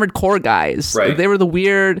were the Armored Core guys. Right. They were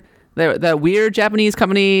that weird Japanese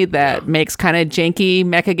company that makes kind of janky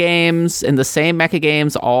mecha games and the same mecha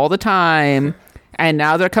games all the time. And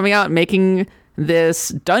now they're coming out and making this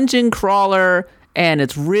dungeon crawler, and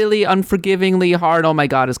it's really unforgivingly hard. Oh my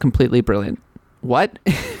god, it's completely brilliant. What?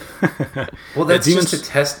 Well, that's just a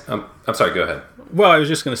test. I'm sorry, go ahead. Well, I was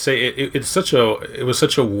just going to say it was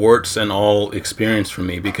such a warts and all experience for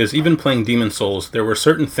me because even playing Demon's Souls, there were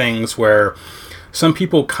certain things where some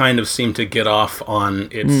people kind of seem to get off on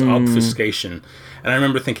its obfuscation. And I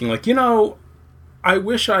remember thinking, like, you know, I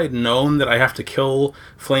wish I'd known that I have to kill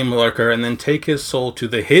Flame Lurker and then take his soul to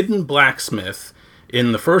the hidden blacksmith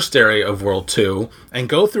in the first area of World 2 and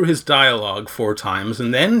go through his dialogue 4 times,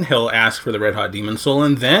 and then he'll ask for the Red Hot Demon Soul,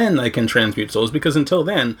 and then I can transmute souls, because until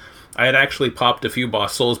then, I had actually popped a few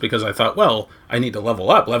boss souls because I thought, well, I need to level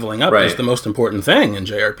up. Leveling up is the most important thing in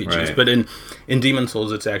JRPGs. Right. But in Demon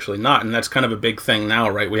Souls, it's actually not. And that's kind of a big thing now,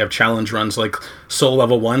 right? We have challenge runs like Soul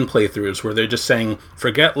Level 1 playthroughs where they're just saying,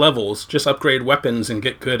 forget levels, just upgrade weapons and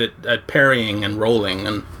get good at parrying and rolling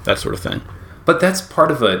and that sort of thing. But that's part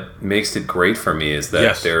of what makes it great for me is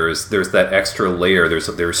that there's that extra layer.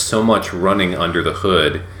 There's so much running under the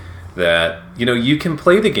hood that, you know, you can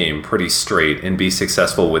play the game pretty straight and be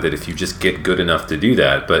successful with it if you just get good enough to do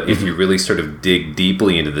that. But if you really sort of dig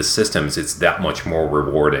deeply into the systems, it's that much more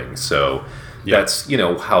rewarding. So that's, you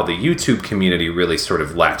know, how the YouTube community really sort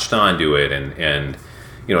of latched onto it, and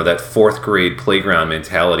you know, that 4th grade playground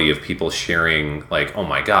mentality of people sharing, like, oh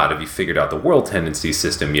my god, have you figured out the world tendency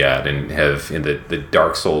system yet? And have, in the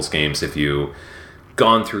Dark Souls games, have you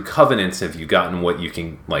gone through covenants, have you gotten what you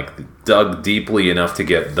can, like, dug deeply enough to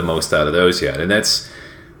get the most out of those yet? And that's,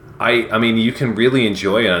 I mean, you can really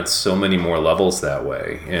enjoy it on so many more levels that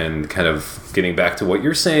way. And kind of getting back to what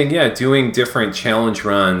you're saying, doing different challenge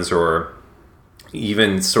runs, or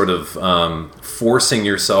even sort of forcing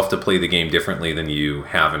yourself to play the game differently than you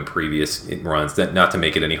have in previous runs. That, not to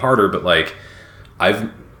make it any harder, but, like, I've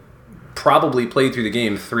probably played through the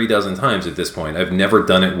game 36 times at this point. I've never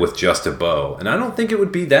done it with just a bow, and I don't think it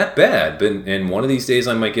would be that bad, but and one of these days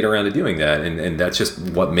I might get around to doing that, and that's just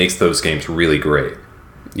what makes those games really great.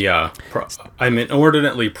 Yeah, I'm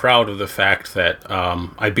inordinately proud of the fact that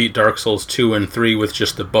I beat Dark Souls 2 and 3 with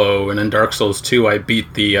just the bow, and in Dark Souls 2 I beat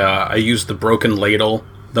I used the broken ladle,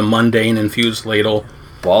 the mundane infused ladle.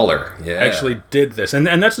 Baller, yeah. I actually did this, and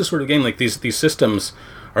that's the sort of game, like, these systems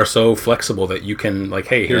are so flexible that you can, like,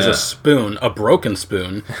 hey, here's a spoon, a broken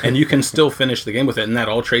spoon, and you can still finish the game with it, and that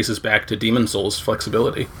all traces back to Demon Souls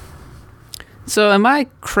flexibility. So am I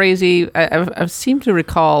crazy? I seem to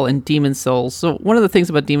recall in Demon Souls, so one of the things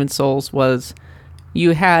about Demon Souls was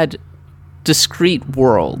you had discrete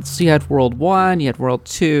worlds. You had World 1, you had World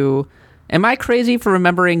 2. Am I crazy for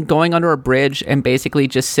remembering going under a bridge and basically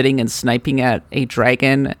just sitting and sniping at a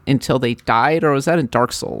dragon until they died, or was that in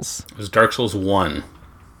Dark Souls? It was Dark Souls 1.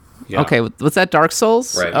 Yeah. Okay, was that Dark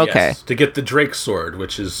Souls? Right. Okay. Yes, to get the Drake sword,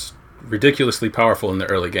 which is ridiculously powerful in the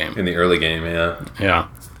early game. In the early game, yeah. Yeah.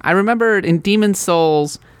 I remembered in Demon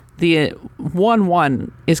Souls, the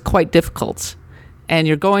 1-1 is quite difficult, and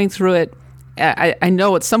you're going through it. I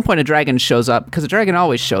know at some point a dragon shows up, because a dragon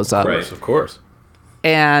always shows up. Right. Of course.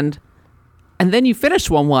 And then you finish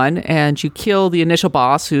 1-1, and you kill the initial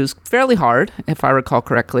boss, who's fairly hard, if I recall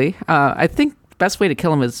correctly. I think the best way to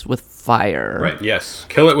kill him is with fire. Right. Yes.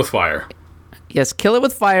 Kill it with fire. Yes, kill it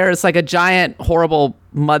with fire. It's like a giant, horrible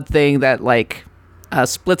mud thing that, like,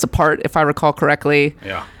 splits apart, if I recall correctly.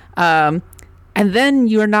 Yeah. And then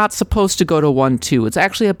you're not supposed to go to 1-2. It's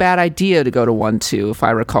actually a bad idea to go to 1-2, if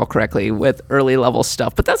I recall correctly, with early level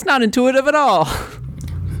stuff. But that's not intuitive at all.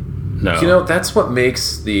 No. You know, that's what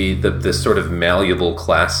makes the sort of malleable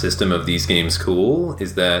class system of these games cool,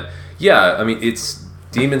 is that, yeah, I mean, it's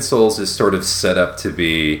Demon Souls is sort of set up to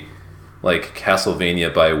be like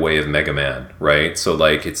Castlevania by way of Mega Man, right? So,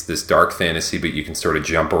 like, it's this dark fantasy, but you can sort of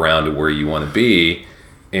jump around to where you want to be.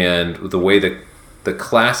 And the way that the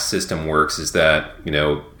class system works is that, you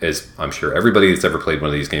know, as I'm sure everybody that's ever played one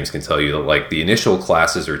of these games can tell you, that, like, the initial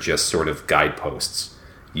classes are just sort of guideposts.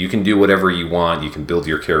 You can do whatever you want. You can build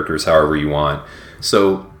your characters however you want.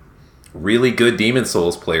 So really good Demon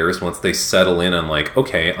Souls players, once they settle in on, like,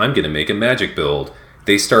 okay, I'm going to make a magic build,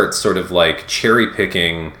 they start sort of, like, cherry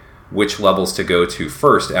picking which levels to go to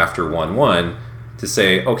first after 1-1 to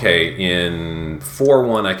say, okay, in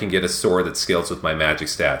 4-1 I can get a sword that scales with my magic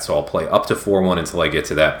stat, so I'll play up to 4-1 until I get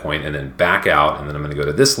to that point, and then back out, and then I'm going to go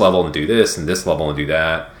to this level and do this, and this level and do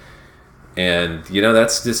that. And, you know,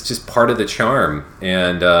 that's just part of the charm.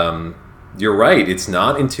 And you're right, it's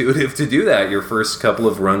not intuitive to do that your first couple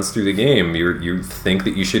of runs through the game. You think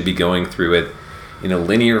that you should be going through it in a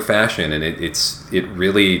linear fashion, and it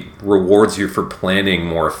really rewards you for planning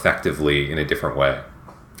more effectively in a different way.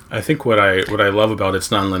 I think what I love about its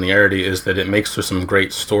nonlinearity is that it makes for some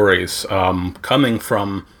great stories, coming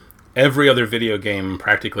from every other video game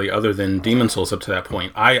practically other than Demon Souls up to that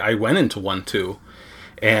point. I went into 1-2,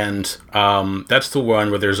 and that's the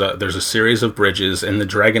one where there's a series of bridges, and the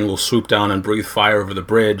dragon will swoop down and breathe fire over the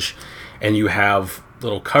bridge, and you have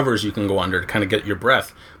little covers you can go under to kind of get your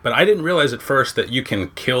breath. But I didn't realize at first that you can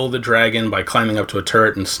kill the dragon by climbing up to a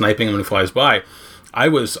turret and sniping him when he flies by. I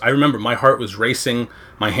remember my heart was racing,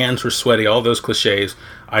 my hands were sweaty, all those cliches.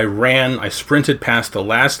 I sprinted past the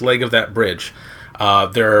last leg of that bridge.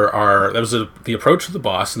 That was the approach to the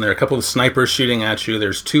boss, and there are a couple of snipers shooting at you.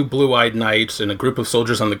 There's 2 blue-eyed knights and a group of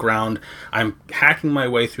soldiers on the ground. I'm hacking my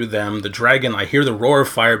way through them. The dragon, I hear the roar of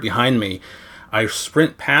fire behind me. I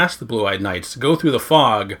sprint past the blue-eyed knights, go through the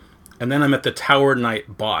fog, and then I'm at the Tower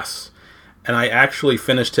Knight boss. And I actually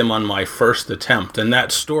finished him on my first attempt. And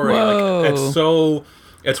that story,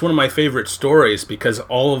 it's one of my favorite stories, because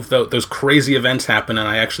all of those crazy events happen, and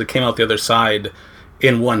I actually came out the other side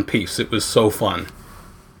in one piece. It was so fun.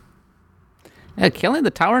 Yeah, killing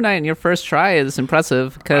the Tower Knight in your first try is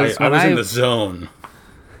impressive, because I was in the zone.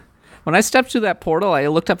 When I stepped through that portal, I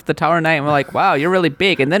looked up at the Tower Knight and I'm like, wow, you're really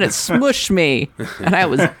big. And then it smushed me, and I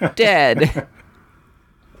was dead.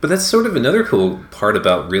 But that's sort of another cool part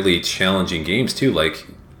about really challenging games, too. Like,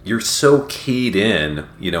 you're so keyed in,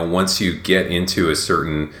 you know, once you get into a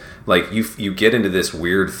certain... Like, you get into this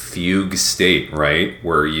weird fugue state, right?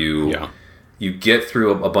 Where you get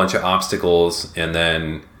through a bunch of obstacles, and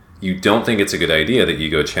then you don't think it's a good idea that you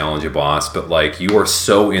go challenge a boss, but, like, you are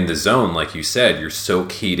so in the zone, like you said, you're so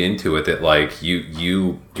keyed into it that, like,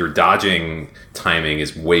 your dodging timing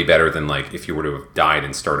is way better than, like, if you were to have died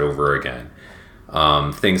and start over again.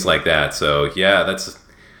 Things like that. So, yeah,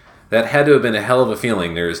 that had to have been a hell of a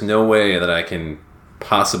feeling. There's no way that I can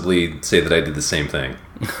possibly say that I did the same thing.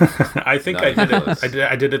 I think I did it.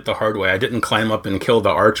 I did it the hard way. I didn't climb up and kill the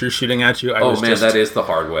archer shooting at you. That is the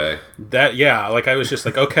hard way. I was just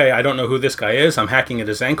like, okay, I don't know who this guy is. I'm hacking at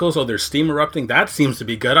his ankles. Oh, there's steam erupting. That seems to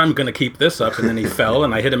be good. I'm going to keep this up. And then he fell,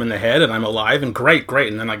 and I hit him in the head, and I'm alive, and great.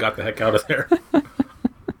 And then I got the heck out of there.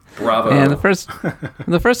 Bravo. And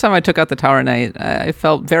the first time I took out the Tower Knight, I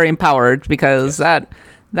felt very empowered because that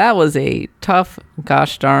was a tough,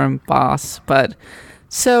 gosh darn boss. But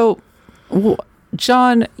so,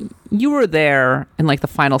 John, you were there in like the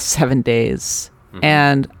final 7 days,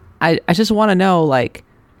 and I just want to know, like,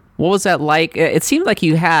 what was that like? It seemed like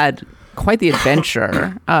you had quite the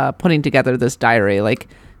adventure putting together this diary, like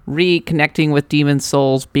reconnecting with Demon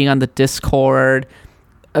Souls, being on the Discord.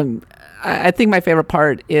 I think my favorite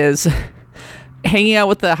part is hanging out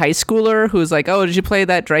with the high schooler who's like, "Oh, did you play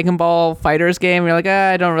that Dragon Ball Fighters game?" And you're like,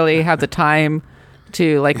 "I don't really have the time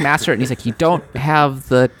to like master it." And he's like, "You don't have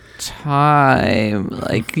the time."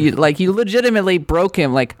 Like you legitimately broke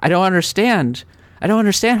him. Like, I don't understand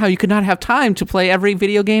how you could not have time to play every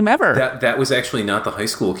video game ever. That was actually not the high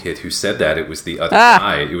school kid who said that. It was the other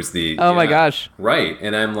guy. It was the my gosh, right.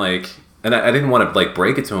 And I'm like, and I didn't want to like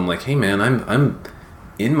break it to him. Like, hey man, I'm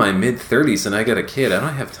in my mid-30s and I got a kid. I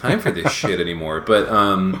don't have time for this shit anymore. But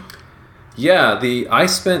I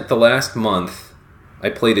spent the last month,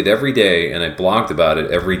 I played it every day and I blogged about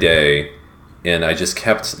it every day, and I just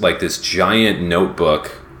kept like this giant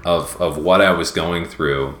notebook of what I was going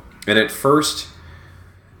through. And at first,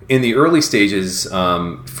 in the early stages,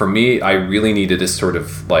 for me, I really needed to sort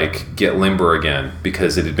of like get limber again,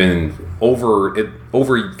 because it had been over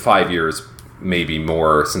 5 years, maybe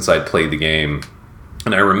more, since I'd played the game.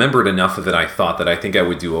 And I remembered enough of it, I thought that I think I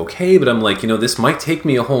would do okay, but I'm like, this might take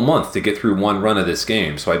me a whole month to get through one run of this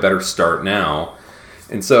game, so I better start now.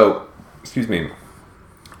 And so,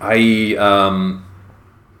 I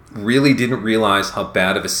really didn't realize how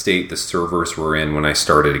bad of a state the servers were in when I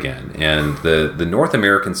started again. And the North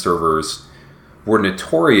American servers were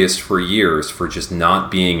notorious for years for just not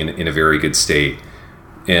being in a very good state.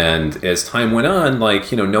 And as time went on,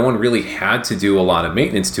 no one really had to do a lot of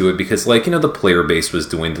maintenance to it because, the player base was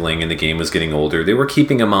dwindling and the game was getting older. They were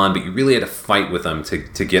keeping them on, but you really had to fight with them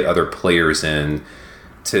to get other players in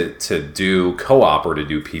to do co-op or to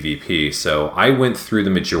do PvP. So I went through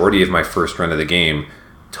the majority of my first run of the game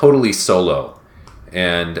totally solo.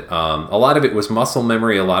 And a lot of it was muscle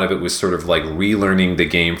memory. A lot of it was sort of like relearning the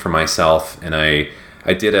game for myself. And I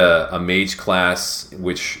did a mage class,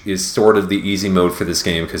 which is sort of the easy mode for this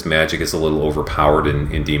game because magic is a little overpowered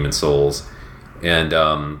in Demon Souls. And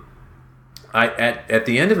at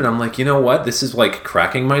the end of it, I'm like, you know what? This is like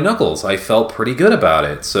cracking my knuckles. I felt pretty good about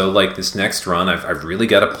it. So like this next run, I've really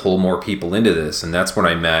got to pull more people into this. And that's when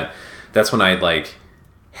I like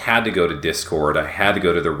had to go to Discord. I had to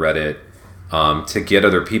go to the Reddit to get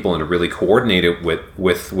other people and to really coordinate it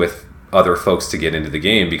with other folks to get into the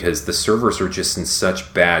game, because the servers are just in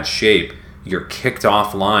such bad shape. You're kicked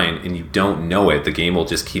offline and you don't know it. The game will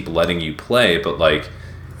just keep letting you play, but like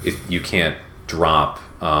if you can't drop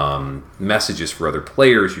messages for other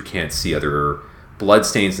players, you can't see other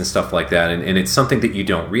bloodstains and stuff like that, and it's something that you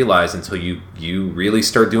don't realize until you really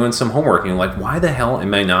start doing some homework and you're like, why the hell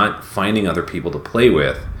am I not finding other people to play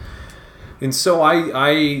with? And so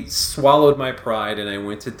I swallowed my pride and I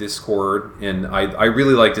went to Discord, and I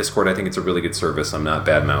really like Discord. I think it's a really good service. I'm not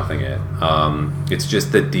bad-mouthing it. It's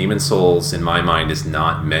just that Demon Souls, in my mind, is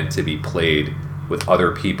not meant to be played with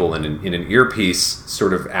other people in an earpiece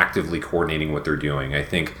sort of actively coordinating what they're doing. I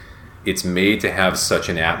think it's made to have such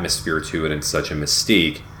an atmosphere to it and such a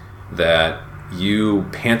mystique that you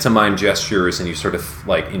pantomime gestures and you sort of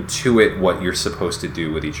like intuit what you're supposed to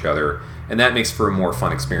do with each other. And that makes for a more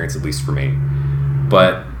fun experience, at least for me.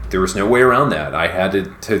 But there was no way around that. I had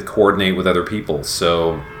to coordinate with other people.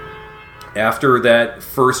 So after that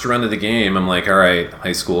first run of the game, I'm like, all right,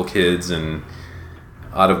 high school kids and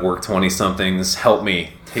out of work 20-somethings, help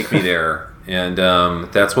me, take me there. And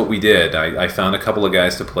that's what we did. I found a couple of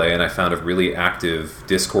guys to play, and I found a really active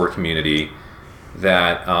Discord community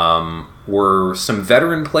that were some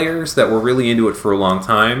veteran players that were really into it for a long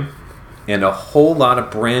time, and a whole lot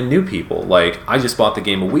of brand new people. Like, I just bought the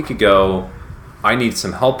game a week ago, I need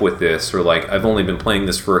some help with this, or like, I've only been playing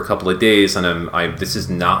this for a couple of days, and this is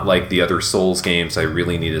not like the other Souls games, I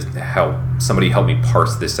really need somebody help me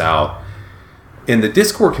parse this out. In the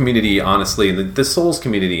Discord community, honestly, and the Souls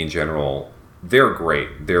community in general, they're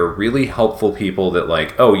great. They're really helpful people that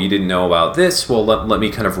like, oh, you didn't know about this? Well, let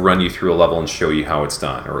me kind of run you through a level and show you how it's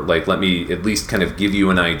done. Or like, let me at least kind of give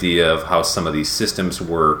you an idea of how some of these systems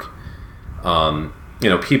work.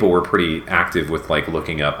 people were pretty active with like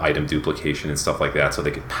looking up item duplication and stuff like that, so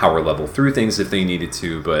they could power level through things if they needed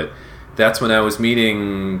to. But that's when I was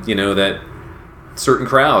meeting, that certain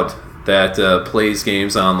crowd that plays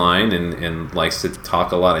games online and likes to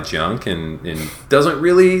talk a lot of junk and doesn't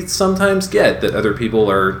really sometimes get that other people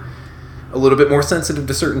are a little bit more sensitive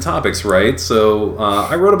to certain topics, right? So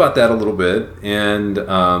I wrote about that a little bit, and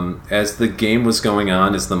as the game was going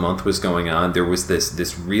on, as the month was going on, there was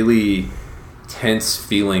this really tense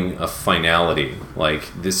feeling of finality. Like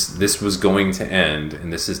this was going to end,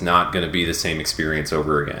 and this is not going to be the same experience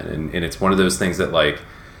over again. And it's one of those things that like,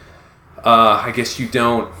 I guess you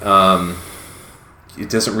don't, it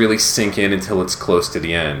doesn't really sink in until it's close to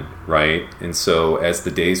the end, right? And so as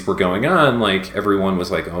the days were going on, like everyone was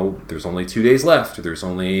like, oh, there's only 2 days left, there's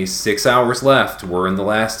only 6 hours left, we're in the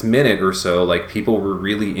last minute or so. Like people were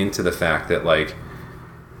really into the fact that like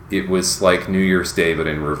it was like New Year's Day but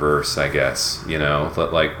in reverse, I guess, that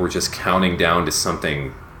like we're just counting down to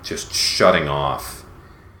something just shutting off.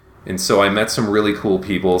 And so I met some really cool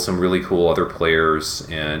people, some really cool other players,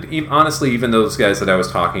 and honestly, even those guys that I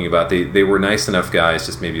was talking about, they were nice enough guys,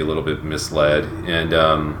 just maybe a little bit misled.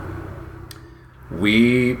 And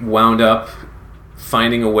we wound up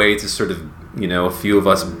finding a way to sort of, a few of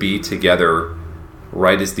us be together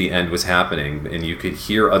right as the end was happening. And you could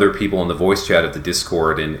hear other people in the voice chat of the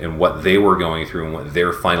Discord and what they were going through and what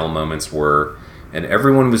their final moments were. And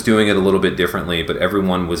everyone was doing it a little bit differently, but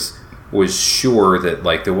everyone was sure that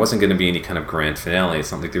like there wasn't going to be any kind of grand finale.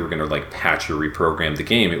 It's not like they were going to like patch or reprogram the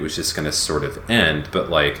game. It was just going to sort of end. But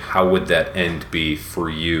like, how would that end be for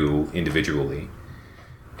you individually?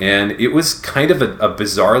 And it was kind of a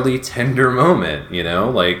bizarrely tender moment,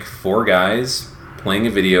 like 4 guys playing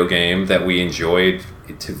a video game that we enjoyed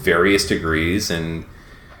to various degrees, and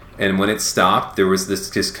when it stopped, there was this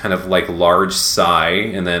just kind of like large sigh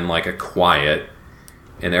and then like a quiet.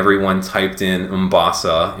 And everyone typed in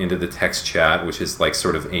Umbasa into the text chat, which is like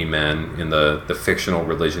sort of amen in the fictional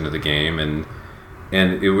religion of the game. And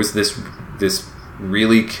it was this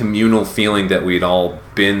really communal feeling that we'd all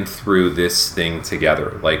been through this thing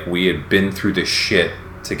together. Like we had been through this shit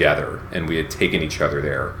together and we had taken each other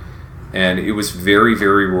there. And it was very,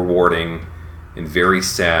 very rewarding and very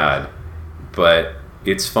sad. But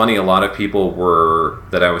it's funny, a lot of people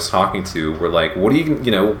that I was talking to were like, what do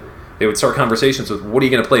you they would start conversations with, what are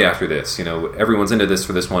you going to play after this? Everyone's into this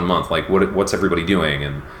for this 1 month. Like, what's everybody doing?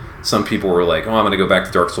 And some people were like, oh, I'm going to go back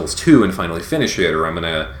to Dark Souls 2 and finally finish it, or I'm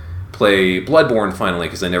going to play Bloodborne finally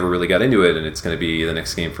because I never really got into it, and it's going to be the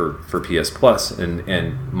next game for PS Plus.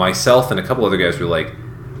 And myself and a couple other guys were like,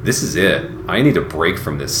 this is it. I need a break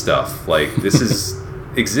from this stuff. Like, this is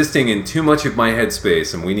existing in too much of my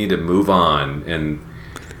headspace, and we need to move on.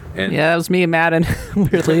 And yeah, that was me and Madden,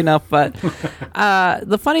 weirdly enough. But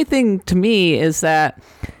the funny thing to me is that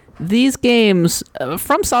these games,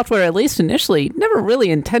 From Software, at least initially, never really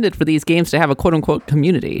intended for these games to have a quote-unquote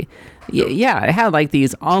community. Yeah, it had like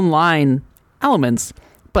these online elements.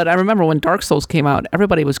 But I remember when Dark Souls came out,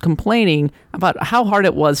 everybody was complaining about how hard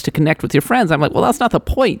it was to connect with your friends. I'm like, well, that's not the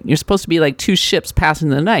point. You're supposed to be like 2 ships passing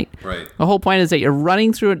the night. Right. The whole point is that you're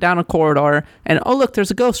running through it down a corridor, and oh, look,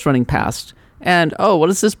 there's a ghost running past. And, oh,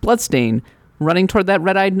 what is this bloodstain? Running toward that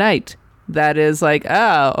red-eyed knight. That is like,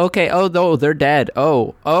 okay, oh, no, they're dead.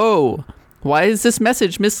 Oh, why is this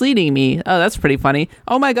message misleading me? Oh, that's pretty funny.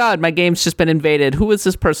 Oh my god, my game's just been invaded. Who is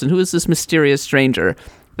this person? Who is this mysterious stranger?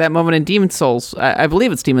 That moment in Demon's Souls, I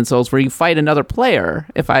believe it's Demon's Souls, where you fight another player,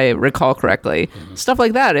 if I recall correctly. Mm-hmm. Stuff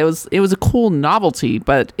like that. It was a cool novelty,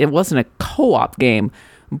 but it wasn't a co-op game.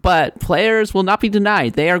 But players will not be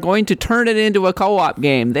denied. They are going to turn it into a co-op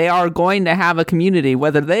game. They are going to have a community,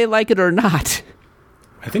 whether they like it or not.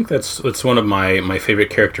 I think that's one of my favorite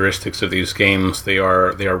characteristics of these games. They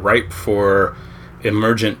are ripe for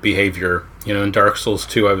emergent behavior. In Dark Souls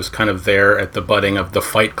 2, I was kind of there at the budding of the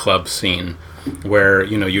Fight Club scene, where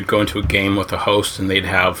you'd go into a game with a host and they'd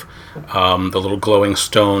have the little glowing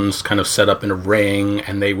stones kind of set up in a ring,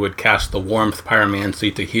 and they would cast the warmth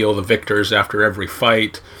pyromancy to heal the victors after every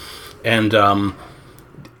fight. And I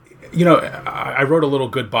wrote a little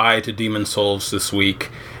goodbye to Demon's Souls this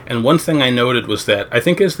week, and one thing I noted was that I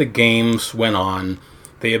think as the games went on,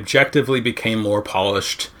 they objectively became more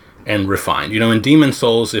polished and refined. In Demon's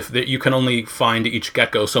Souls, you can only find each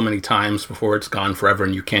gecko so many times before it's gone forever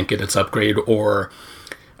and you can't get its upgrade,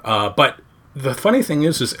 but the funny thing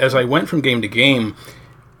is as I went from game to game,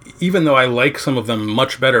 even though I like some of them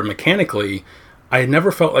much better mechanically, I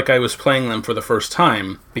never felt like I was playing them for the first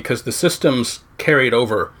time, because the systems carried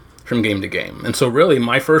over from game to game. And so really,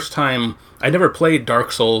 my first time, I never played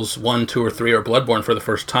Dark Souls 1, 2, or 3, or Bloodborne for the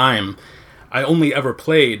first time. I only ever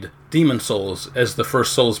played Demon Souls as the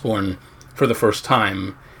first Soulsborne for the first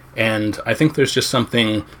time, and I think there's just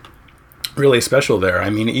something really special there. I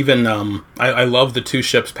mean, even I love the two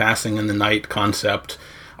ships passing in the night concept.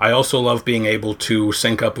 I also love being able to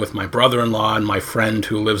sync up with my brother-in-law and my friend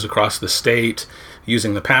who lives across the state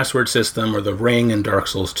using the password system or the ring in Dark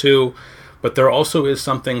Souls 2. But there also is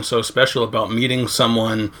something so special about meeting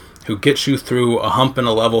someone who gets you through a hump in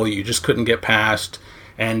a level you just couldn't get past.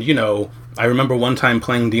 And, you know, I remember one time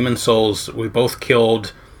playing Demon Souls, we both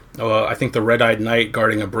killed, I think, the Red-Eyed Knight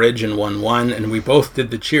guarding a bridge in 1-1, and we both did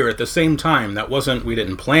the cheer at the same time. We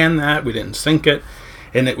didn't plan that, we didn't sync it,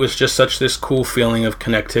 and it was just such this cool feeling of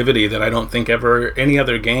connectivity that I don't think ever any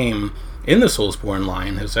other game in the Soulsborne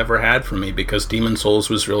line has ever had for me, because Demon Souls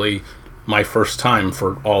was really my first time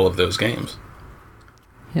for all of those games.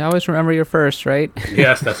 You always remember your first, right?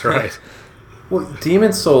 Yes, that's right. Well,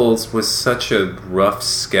 Demon Souls was such a rough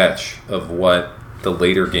sketch of what the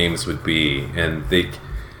later games would be, and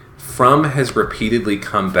From has repeatedly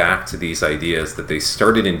come back to these ideas that they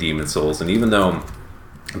started in Demon Souls, and even though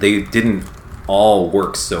they didn't all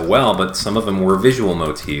work so well, but some of them were visual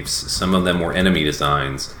motifs, some of them were enemy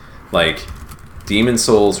designs. Like, Demon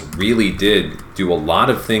Souls really did do a lot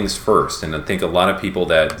of things first, and I think a lot of people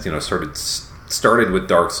that, you know, started with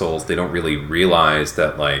Dark Souls, they don't really realize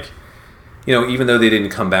that, like, you know, even though they didn't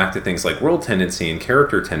come back to things like world tendency and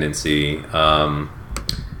character tendency,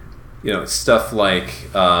 you know, stuff like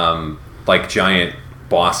giant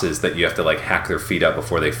bosses that you have to like hack their feet up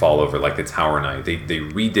before they fall over, like the Tower Knight. They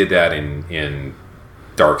redid that in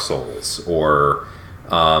Dark Souls, or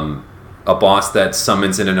a boss that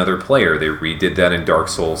summons in another player. They redid that in Dark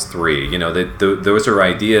Souls 3. You know, those are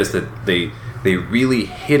ideas that they really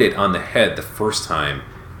hit it on the head the first time,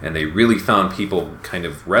 and they really found people kind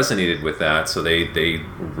of resonated with that, so they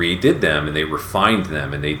redid them and they refined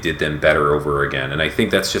them and they did them better over again. And I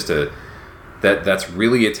think that's just that's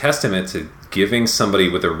really a testament to giving somebody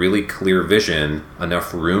with a really clear vision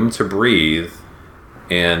enough room to breathe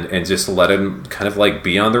and just let them kind of like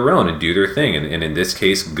be on their own and do their thing. And in this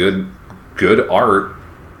case, good art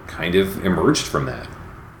kind of emerged from that.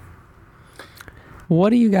 What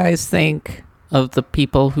do you guys think of the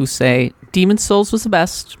people who say Demon Souls was the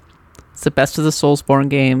best? It's the best of the Soulsborne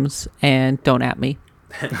games, and don't at me.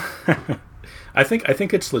 I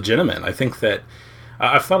think it's legitimate. I think that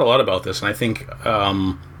I've thought a lot about this, and I think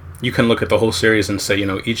you can look at the whole series and say, you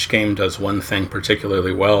know, each game does one thing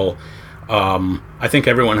particularly well. I think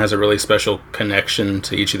everyone has a really special connection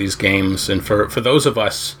to each of these games, and for those of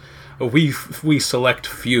us, we select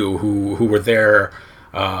few who were there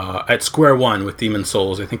at square one with Demon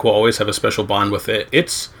Souls. I think we'll always have a special bond with it.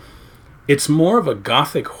 It's more of a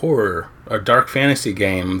gothic horror or dark fantasy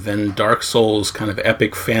game than Dark Souls' kind of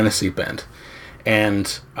epic fantasy bent.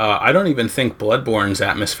 And I don't even think Bloodborne's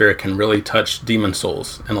atmosphere can really touch Demon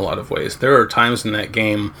Souls in a lot of ways. There are times in that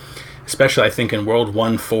game, especially I think in World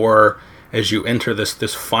 1-4, as you enter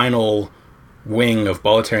this final wing of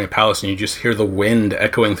Boletarian Palace and you just hear the wind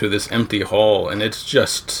echoing through this empty hall, and it's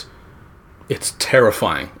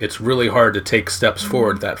terrifying. It's really hard to take steps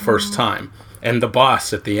forward that first time. And the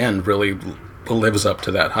boss at the end really lives up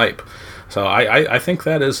to that hype. So I think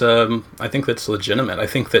that is I think that's legitimate. I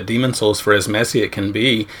think that Demon Souls, for as messy it can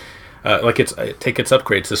be, take its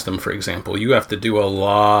upgrade system for example. You have to do a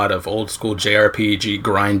lot of old school JRPG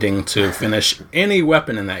grinding to finish any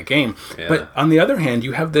weapon in that game. Yeah. But on the other hand,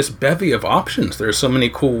 you have this bevy of options. There are so many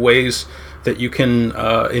cool ways that you can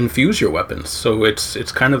infuse your weapons. So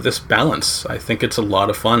it's kind of this balance. I think it's a lot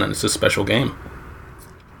of fun, and it's a special game.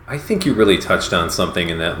 I think you really touched on something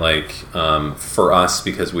in that, like, for us,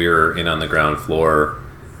 because we were in on the ground floor,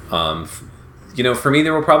 you know, for me,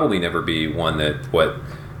 there will probably never be one that what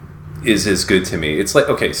is as good to me. It's like,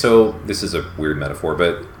 okay, so this is a weird metaphor,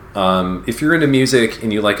 but if you're into music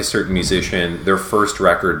and you like a certain musician, their first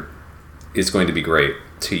record is going to be great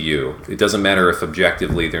to you. It doesn't matter if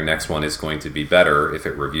objectively their next one is going to be better, if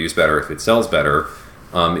it reviews better, if it sells better.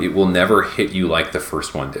 It will never hit you like the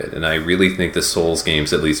first one did. And I really think the Souls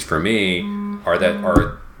games, at least for me, are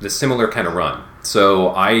the similar kind of run. So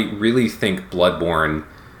I really think Bloodborne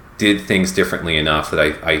did things differently enough that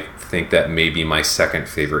I think that may be my second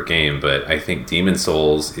favorite game. But I think Demon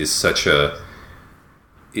Souls is such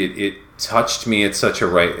it touched me at such a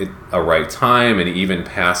right time, and even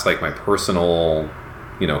past like my personal,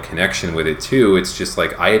 you know, connection with it too. It's just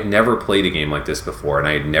like I had never played a game like this before, and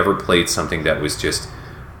I had never played something that was just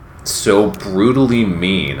so brutally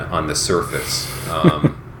mean on the surface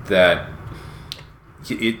that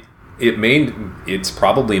it's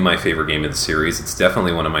probably my favorite game of the series. It's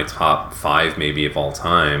definitely one of my top 5 maybe of all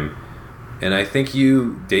time, And I think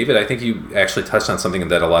David, you actually touched on something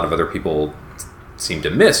that a lot of other people seem to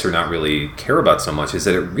miss or not really care about so much, is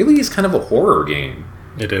that it really is kind of a horror game.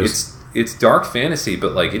 It is. It's dark fantasy,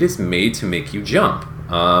 but like it is made to make you jump.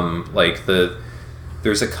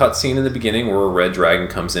 There's a cutscene in the beginning where a red dragon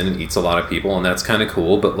comes in and eats a lot of people, and that's kind of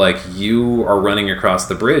cool. But like you are running across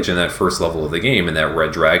the bridge in that first level of the game, and that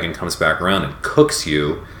red dragon comes back around and cooks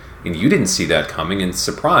you, and you didn't see that coming. And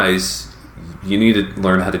surprise, you need to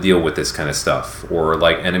learn how to deal with this kind of stuff, or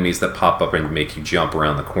like enemies that pop up and make you jump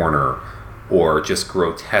around the corner, or just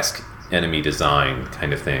grotesque enemy design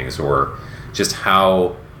kind of things, or just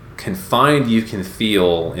how confined you can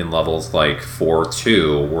feel in levels like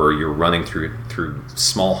 4-2, where you're running through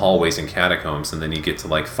small hallways and catacombs, and then you get to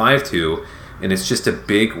like 5-2, and it's just a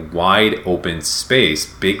big wide open space,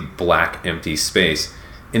 big black empty space,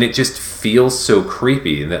 and it just feels so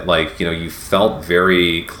creepy that like, you know, you felt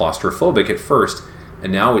very claustrophobic at first,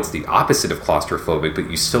 and now it's the opposite of claustrophobic, but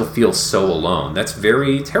you still feel so alone. That's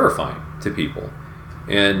very terrifying to people,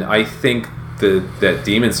 and I think that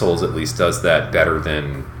Demon Souls at least does that better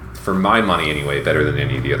than, for my money anyway, better than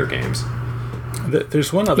any of the other games.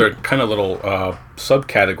 There's one other kind of little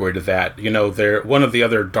subcategory to that. You know, one of the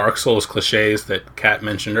other Dark Souls cliches that Kat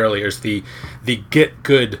mentioned earlier is the get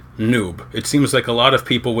good noob. It seems like a lot of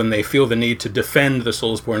people, when they feel the need to defend the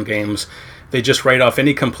Soulsborne games, they just write off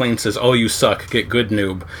any complaints as, oh, you suck, get good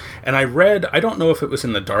noob. And I don't know if it was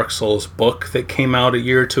in the Dark Souls book that came out a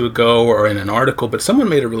year or two ago or in an article, but someone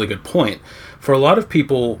made a really good point. For a lot of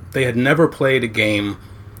people, they had never played a game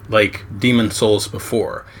like Demon Souls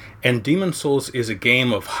before. And Demon Souls is a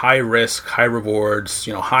game of high risk, high rewards,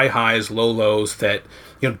 you know, high highs, low lows, that,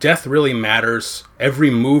 you know, death really matters.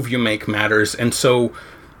 Every move you make matters. And so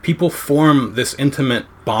people form this intimate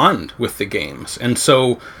bond with the games. And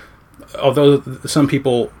so although some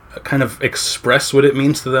people kind of express what it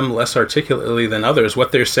means to them less articulately than others,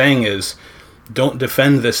 what they're saying is, don't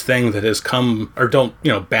defend this thing that has come, or don't,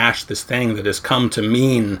 you know, bash this thing that has come to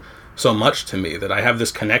mean so much to me, that I have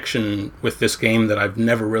this connection with this game that I've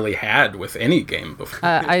never really had with any game before.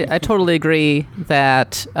 I totally agree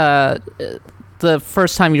that the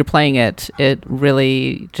first time you're playing it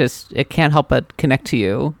really just, it can't help but connect to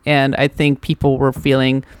you. And I think people were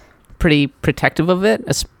feeling pretty protective of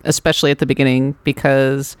it, especially at the beginning,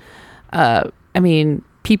 because,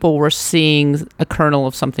 people were seeing a kernel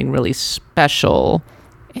of something really special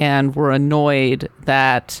and were annoyed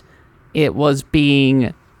that it was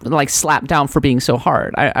being like slapped down for being so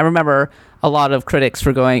hard. I remember a lot of critics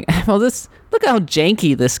were going, well, look how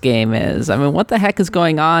janky this game is. I mean, what the heck is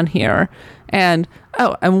going on here? And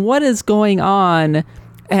what is going on?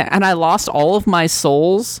 And I lost all of my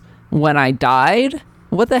souls when I died?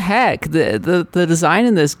 What the heck? The design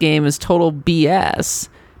in this game is total BS,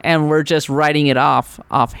 and we're just writing it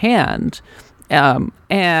offhand.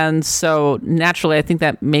 And so naturally, I think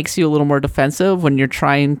that makes you a little more defensive when you're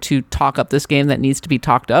trying to talk up this game that needs to be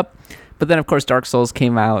talked up. But then, of course, Dark Souls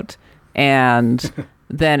came out, and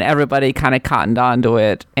then everybody kind of cottoned onto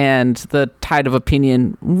it, and the tide of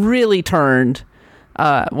opinion really turned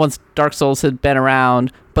once Dark Souls had been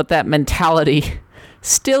around. But that mentality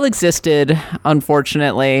still existed,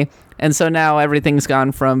 unfortunately. And so now everything's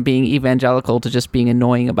gone from being evangelical to just being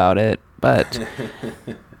annoying about it. But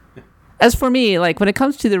as for me, like when it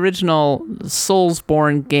comes to the original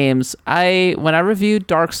Soulsborne games, when I reviewed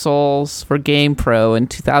Dark Souls for GamePro in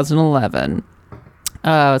 2011,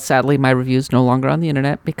 sadly my review's no longer on the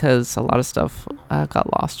internet because a lot of stuff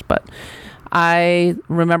got lost. But I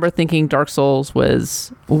remember thinking Dark Souls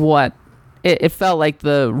was what it felt like,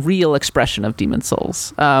 the real expression of Demon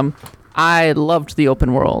Souls. I loved the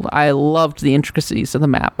open world. I loved the intricacies of the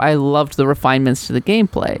map. I loved the refinements to the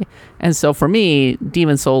gameplay. And so for me,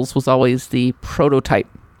 Demon Souls was always the prototype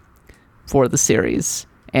for the series.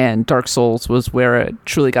 And Dark Souls was where it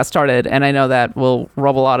truly got started. And I know that will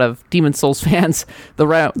rub a lot of Demon Souls fans the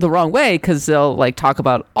wrong way, because they'll like talk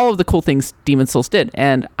about all of the cool things Demon Souls did.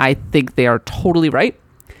 And I think they are totally right.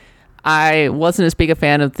 I wasn't as big a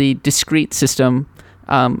fan of the discrete system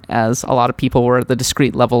as a lot of people were, the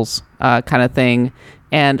discrete levels kind of thing.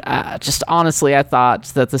 And just honestly, I thought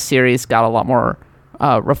that the series got a lot more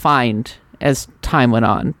refined as time went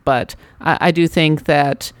on. But I do think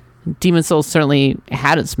that Demon Souls certainly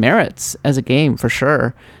had its merits as a game, for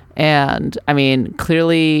sure. And, I mean,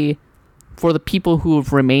 clearly, for the people who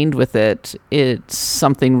have remained with it, it's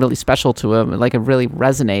something really special to them. Like, it really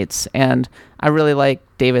resonates. And I really like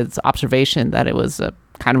David's observation that it was a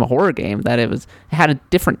kind of a horror game, that it had a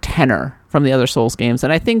different tenor from the other Souls games.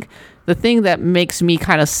 And I think the thing that makes me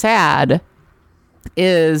kind of sad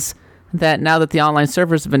is that now that the online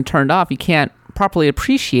servers have been turned off, you can't properly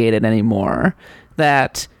appreciated anymore.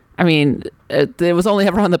 That, I mean, it was only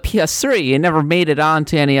ever on the PS3. It never made it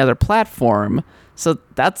onto any other platform. So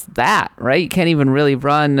that's that, right? You can't even really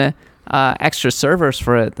run extra servers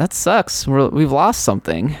for it. That sucks. We've lost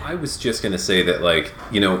something. I was just going to say that, like,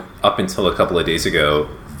 up until a couple of days ago,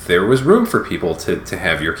 there was room for people to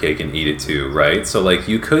have your cake and eat it too, right? So, like,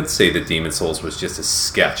 you could say that Demon Souls was just a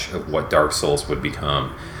sketch of what Dark Souls would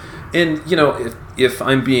become. And, if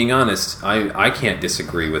I'm being honest, I can't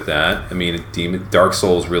disagree with that. I mean, Dark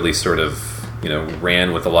Souls really sort of,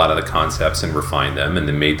 ran with a lot of the concepts and refined them and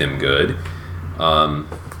then made them good.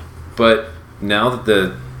 But now that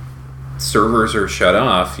the servers are shut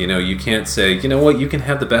off, you can't say, you can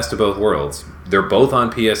have the best of both worlds. They're both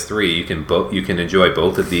on PS3. You can enjoy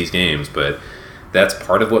both of these games, but that's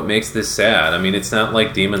part of what makes this sad. I mean, it's not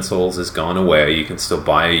like Demon Souls has gone away. You can still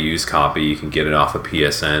buy a used copy. You can get it off of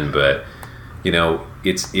PSN, but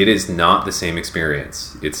it is not the same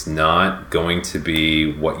experience. It's not going to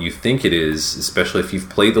be what you think it is, especially if you've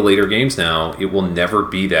played the later games now. It will never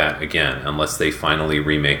be that again unless they finally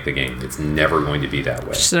remake the game. It's never going to be that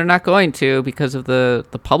way. So they're not going to because of the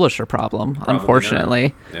publisher problem, probably,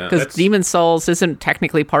 unfortunately. Because Demon Souls isn't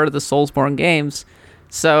technically part of the Soulsborne games.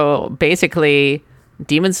 So basically,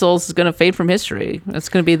 Demon Souls is going to fade from history. It's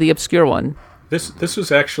going to be the obscure one. This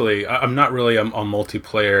was actually, I'm not really a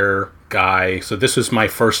multiplayer guy, so this was my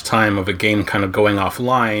first time of a game kind of going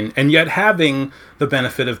offline, and yet having the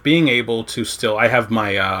benefit of being able to still, I have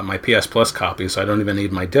my PS Plus copy, so I don't even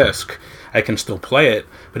need my disc. I can still play it,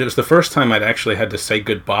 but it was the first time I'd actually had to say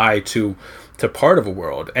goodbye to part of a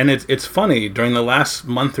world. And it's funny, during the last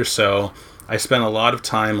month or so, I spent a lot of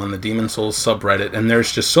time on the Demon Souls subreddit, and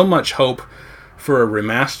there's just so much hope for a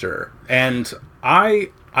remaster. And I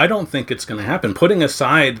don't think it's going to happen. Putting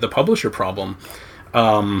aside the publisher problem,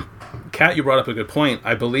 Kat, you brought up a good point.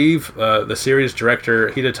 I believe the series director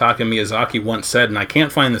Hidetaka Miyazaki once said, and I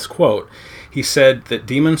can't find this quote, he said that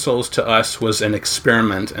Demon Souls to us was an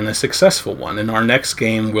experiment and a successful one, and our next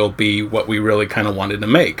game will be what we really kind of wanted to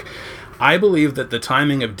make. I believe that the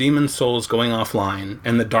timing of Demon Souls going offline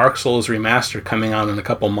and the Dark Souls remaster coming out in a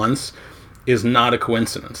couple months is not a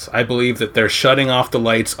coincidence. I believe that they're shutting off the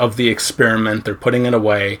lights of the experiment, they're putting it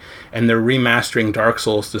away, and they're remastering Dark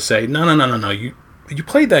Souls to say, no, you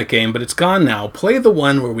played that game, but it's gone now. Play the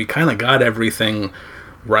one where we kind of got everything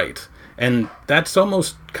right. And that's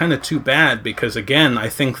almost kind of too bad because, again, I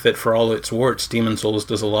think that for all its warts, Demon Souls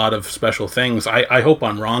does a lot of special things. I hope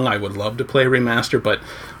I'm wrong. I would love to play a remaster, but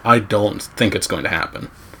I don't think it's going to happen.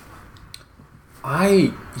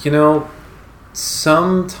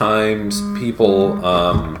 Sometimes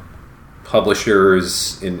people,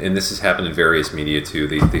 publishers, and this has happened in various media too,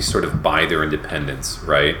 they sort of buy their independence,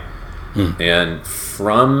 right? And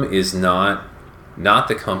From is not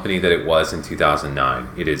the company that it was in 2009.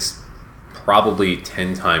 It is probably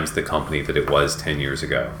 10 times the company that it was 10 years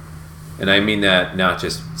ago. And I mean that not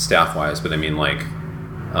just staff-wise, but I mean like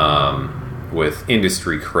with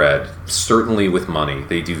industry cred, certainly with money.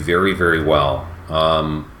 They do very, very well.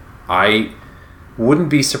 I wouldn't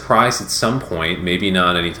be surprised at some point, maybe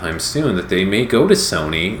not anytime soon, that they may go to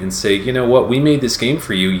Sony and say, you know what, we made this game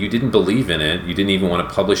for you, you didn't believe in it, you didn't even want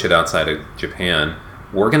to publish it outside of Japan,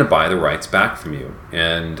 we're going to buy the rights back from you.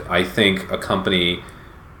 And I think a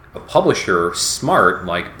publisher smart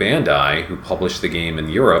like Bandai, who published the game in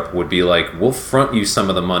Europe, would be like, we'll front you some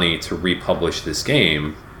of the money to republish this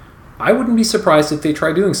game. I wouldn't be surprised if they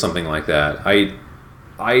try doing something like that. I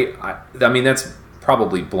mean, that's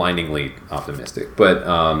probably blindingly optimistic, but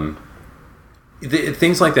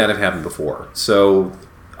things like that have happened before. So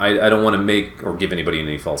I don't want to make or give anybody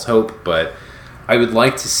any false hope, but I would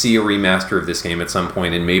like to see a remaster of this game at some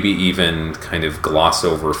point, and maybe even kind of gloss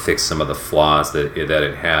over, fix some of the flaws that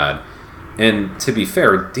it had. And to be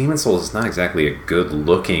fair, Demon Souls is not exactly a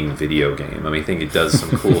good-looking video game. I mean, I think it does some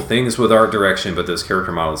cool things with art direction, but those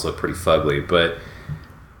character models look pretty fugly. But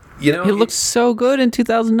it looked so good in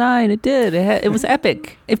 2009. It did. It was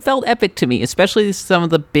epic. It felt epic to me, especially some of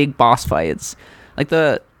the big boss fights.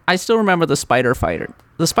 I still remember the spider fighter.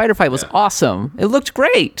 The spider fight was awesome. It looked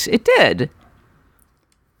great. It did.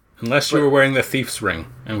 Unless you were wearing the thief's ring,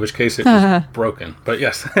 in which case it was broken. But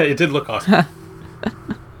yes, it did look awesome.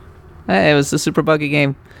 It was a super buggy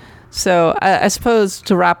game. So I suppose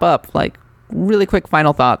to wrap up, really quick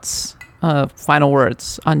final thoughts, final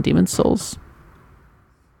words on Demon Souls.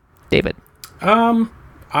 David. I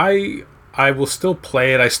will still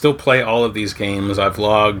play it. I still play all of these games. I've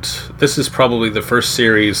logged. This is probably the first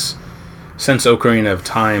series since Ocarina of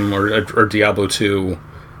Time or Diablo 2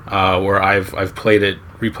 where I've played it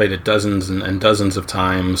replayed it dozens and dozens of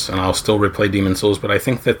times, and I'll still replay Demon Souls, but I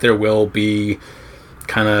think that there will be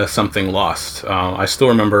kind of something lost. I still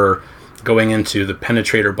remember going into the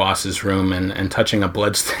Penetrator boss's room and touching a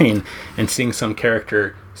bloodstain and seeing some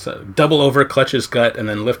character double over, clutch his gut, and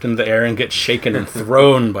then lift into the air and get shaken and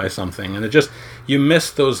thrown by something. And it just, you miss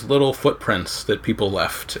those little footprints that people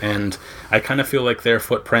left. And I kind of feel like they're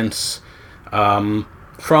footprints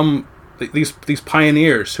from these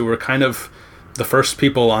pioneers who were kind of the first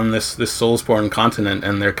people on this Soulsborne continent,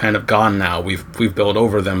 and they're kind of gone now. We've built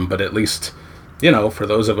over them, but at least, for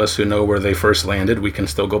those of us who know where they first landed, we can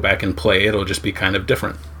still go back and play. It'll just be kind of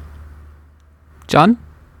different. John?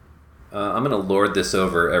 I'm going to lord this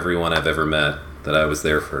over everyone I've ever met that I was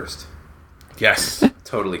there first. Yes.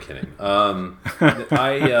 Totally kidding. No,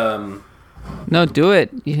 do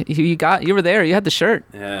it. You were there. You had the shirt.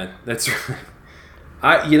 Yeah, that's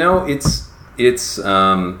right. It's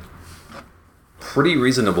pretty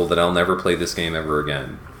reasonable that I'll never play this game ever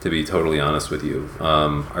again, to be totally honest with you.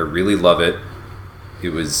 I really love it. It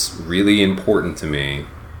was really important to me.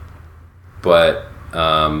 But,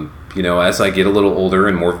 as I get a little older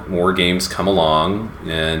and more games come along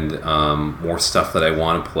and more stuff that I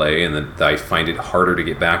want to play, and that I find it harder to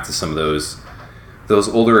get back to some of those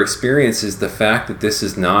older experiences, the fact that this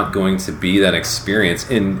is not going to be that experience.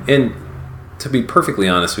 And to be perfectly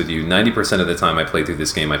honest with you, 90% of the time I played through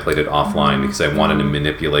this game, I played it offline because I wanted to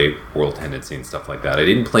manipulate world tendency and stuff like that. I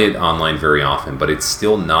didn't play it online very often, but it's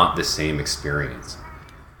still not the same experience.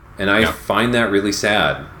 And I find that really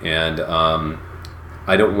sad. And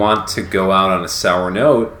I don't want to go out on a sour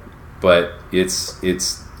note, but this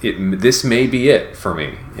may be it for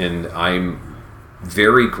me. And I'm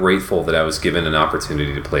very grateful that I was given an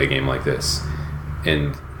opportunity to play a game like this.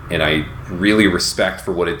 And I really respect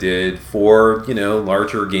for what it did for,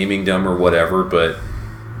 larger gamingdom or whatever, but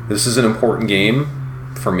this is an important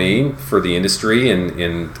game for me, for the industry,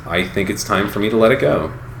 and I think it's time for me to let it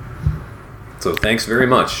go. So thanks very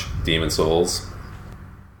much, Demon Souls.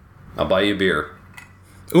 I'll buy you a beer.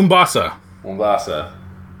 Umbasa.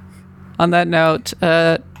 On that note,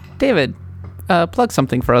 David, plug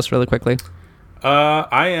something for us really quickly.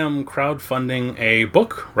 I am crowdfunding a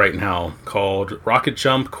book right now called Rocket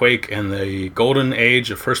Jump, Quake, and the Golden Age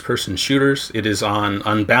of First-Person Shooters. It is on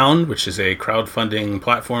Unbound, which is a crowdfunding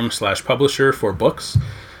platform / publisher for books.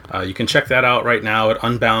 You can check that out right now at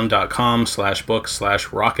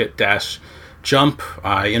unbound.com/book/rocket-jump.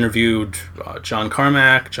 I interviewed John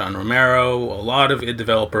Carmack, John Romero, a lot of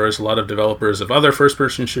developers of other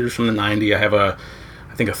first-person shooters from the 90s. I have I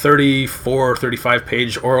think a 35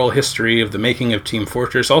 page oral history of the making of Team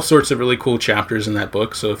Fortress, all sorts of really cool chapters in that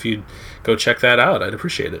book. So if you'd go check that out, I'd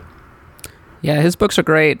appreciate it. Yeah, his books are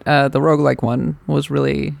great. The roguelike one was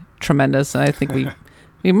really tremendous. And I think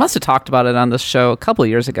we must have talked about it on this show a couple of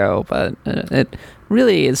years ago, but it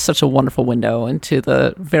really is such a wonderful window into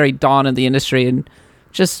the very dawn of the industry, and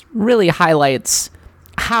just really highlights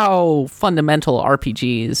how fundamental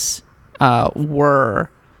RPGs were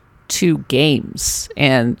to games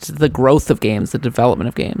and the growth of games, the development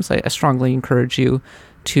of games. I strongly encourage you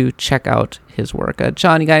to check out his work.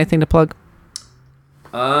 John, you got anything to plug?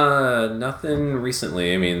 Nothing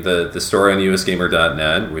recently. I mean, the story on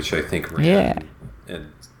usgamer.net, which I think ran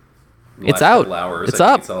it's out. Hours. It's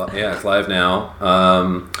up. It's live now.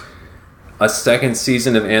 A second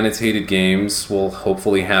season of annotated games will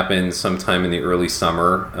hopefully happen sometime in the early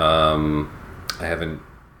summer. I haven't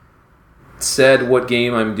said what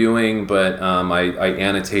game I'm doing, but I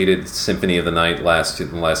annotated Symphony of the Night in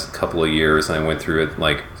the last couple of years, and I went through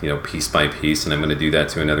it piece by piece, and I'm going to do that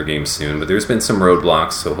to another game soon. But there's been some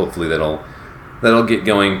roadblocks, so hopefully that'll get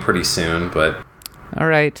going pretty soon. But all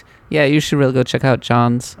right, yeah, you should really go check out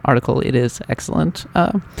John's article. It is excellent.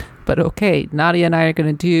 But okay, Nadia and I are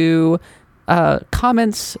going to do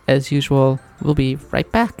comments as usual. We'll be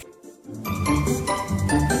right back.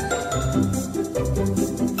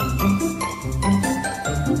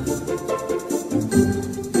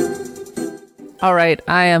 All right,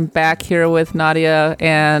 I am back here with Nadia,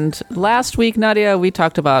 and last week, Nadia, we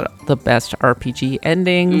talked about the best RPG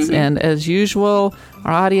endings, and as usual,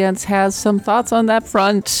 our audience has some thoughts on that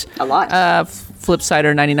front. A lot.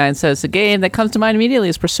 Flipsider99 says, the game that comes to mind immediately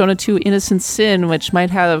is Persona 2 Innocent Sin, which might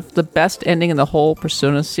have the best ending in the whole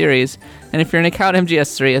Persona series. And if you're going to count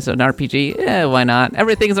MGS3 as an RPG, why not?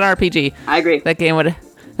 Everything's an RPG. I agree. That game would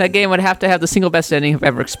have to have the single best ending I've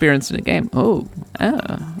ever experienced in a game. Oh,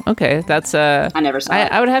 okay. That's I never saw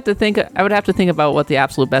it. I would have to think about what the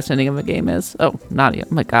absolute best ending of a game is. Oh, Nadia.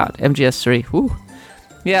 Oh my God, MGS3. Whew.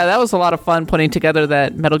 Yeah, that was a lot of fun putting together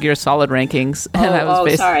that Metal Gear Solid rankings.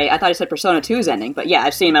 Sorry. I thought you said Persona 2's ending, but yeah,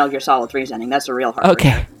 I've seen Metal Gear Solid 3's ending. That's a real hard.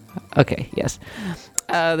 Okay, yes.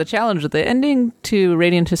 The challenge with the ending to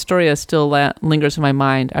Radiant Historia still lingers in my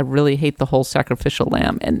mind. I really hate the whole sacrificial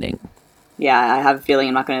lamb ending. Yeah, I have a feeling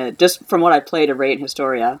I'm not going to, just from what I played of Radiant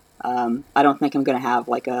Historia, I don't think I'm going to have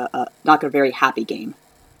like not a very happy game.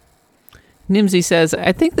 Nimsy says,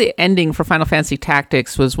 I think the ending for Final Fantasy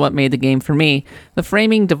Tactics was what made the game for me. The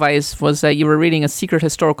framing device was that you were reading a secret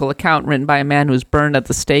historical account written by a man who was burned at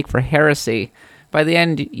the stake for heresy. By the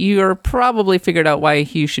end, you're probably figured out why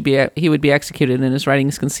he would be executed and his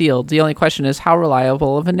writings concealed. The only question is, how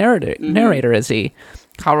reliable of a narrator is he?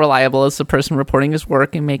 How reliable is the person reporting his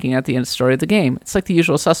work and making out the end story of the game? It's like The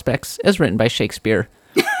Usual Suspects, as written by Shakespeare.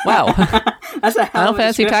 Wow. That's a hell Final of a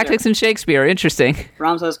Fantasy descriptor. Tactics and Shakespeare. Interesting.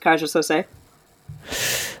 Ramzo's cards are so safe.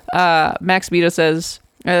 Max Vito says,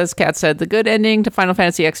 as Kat said, the good ending to Final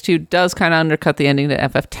Fantasy X2 does kind of undercut the ending to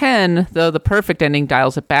FF10, though the perfect ending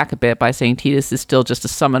dials it back a bit by saying Tidus is still just a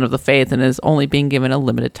summon of the faith and is only being given a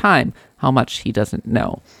limited time. How much he doesn't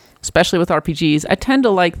know. Especially with RPGs, I tend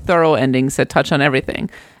to like thorough endings that touch on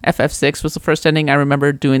everything. FF6 was the first ending I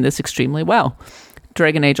remember doing this extremely well.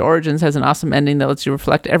 Dragon Age Origins has an awesome ending that lets you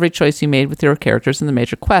reflect every choice you made with your characters in the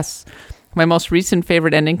major quests. My most recent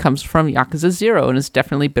favorite ending comes from Yakuza 0 and is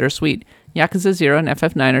definitely bittersweet. Yakuza 0 and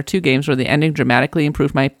FF9 are two games where the ending dramatically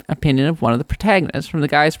improved my opinion of one of the protagonists. From the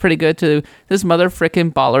guy's pretty good to this mother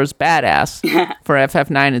frickin' baller's badass. For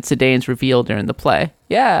FF9, it's Zidane's reveal during the play.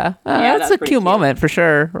 Yeah, that's a cute moment for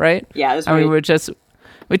sure, right? Yeah, that's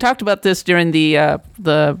we talked about this during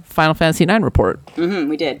the Final Fantasy IX report.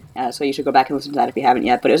 We did. So you should go back and listen to that if you haven't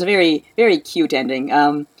yet. But it was a very, very cute ending.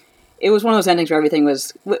 It was one of those endings where everything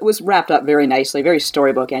was wrapped up very nicely, very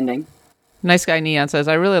storybook ending. Nice Guy Neon says,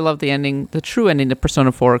 I really love the ending, the true ending to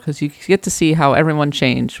Persona 4, because you get to see how everyone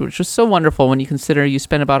changed, which was so wonderful when you consider you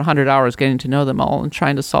spent about 100 hours getting to know them all and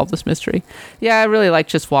trying to solve this mystery. Yeah, I really like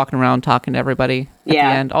just walking around talking to everybody at the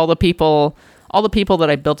end. All the people that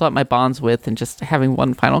I built up my bonds with and just having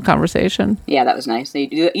one final conversation. Yeah, that was nice.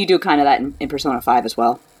 You do kind of that in Persona 5 as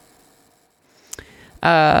well.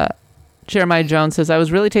 Jeremiah Jones says, I was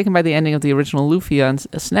really taken by the ending of the original Lufia on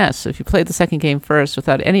SNES. If you played the second game first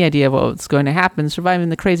without any idea of what was going to happen, surviving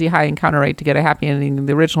the crazy high encounter rate to get a happy ending in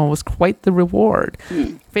the original was quite the reward.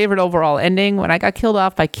 Favorite overall ending? When I got killed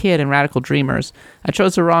off by Kid in Radical Dreamers, I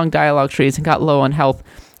chose the wrong dialogue trees and got low on health.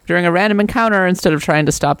 During a random encounter, instead of trying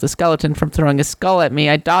to stop the skeleton from throwing a skull at me,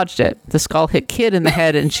 I dodged it. The skull hit Kid in the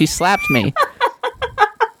head and she slapped me.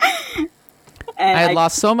 I had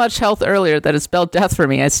lost so much health earlier that it spelled death for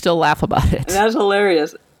me. I still laugh about it. That was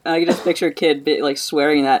hilarious. I can just picture a kid like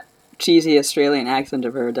swearing that cheesy Australian accent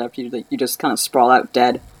of her after you just kind of sprawl out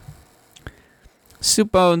dead.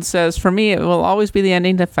 Soupbone says, for me, it will always be the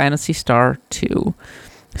ending to Phantasy Star 2.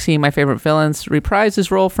 Seeing my favorite villains reprise his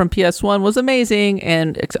role from PS1 was amazing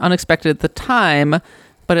and unexpected at the time,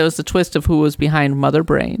 but it was the twist of who was behind Mother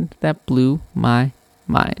Brain that blew my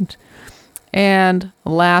mind. And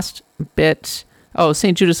last bit... Oh,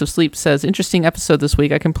 St. Judas of Sleep says, interesting episode this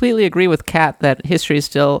week. I completely agree with Kat that history is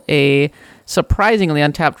still a surprisingly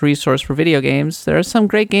untapped resource for video games. There are some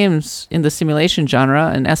great games in the simulation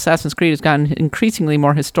genre, and Assassin's Creed has gotten increasingly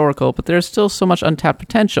more historical, but there's still so much untapped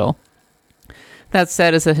potential. That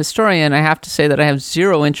said, as a historian, I have to say that I have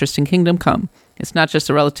zero interest in Kingdom Come. It's not just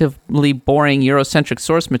a relatively boring Eurocentric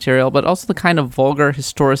source material, but also the kind of vulgar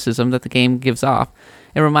historicism that the game gives off.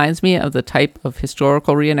 It reminds me of the type of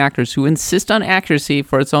historical reenactors who insist on accuracy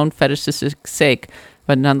for its own fetishistic sake,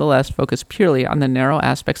 but nonetheless focus purely on the narrow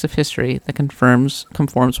aspects of history that conforms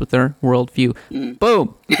with their worldview.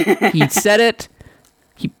 Boom! He said it.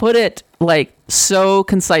 He put it like so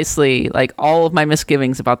concisely, like all of my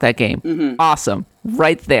misgivings about that game. Awesome.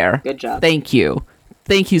 Right there. Good job. Thank you.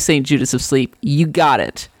 Thank you, St. Judas of Sleep. You got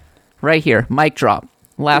it. Right here. Mic drop.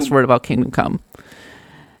 Last word about Kingdom Come.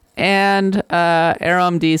 And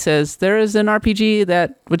Aram D says, there is an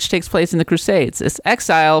RPG which takes place in the Crusades. It's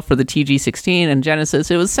Exile for the TG16 and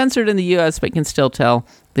Genesis. It was censored in the US, but you can still tell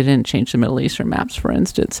they didn't change the Middle Eastern maps, for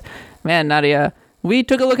instance. Man, Nadia, we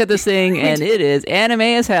took a look at this thing, and it is anime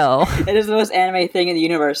as hell. It is the most anime thing in the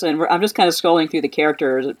universe, and I'm just kind of scrolling through the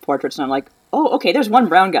characters portraits, and I'm like, oh, okay, there's one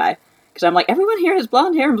brown guy. Because I'm like, everyone here has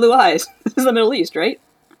blonde hair and blue eyes. This is the Middle East, right?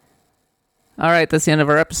 All right, that's the end of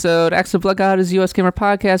our episode. Axe of Blood God is a US Gamer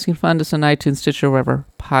podcast. You can find us on iTunes, Stitcher, wherever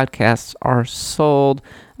podcasts are sold.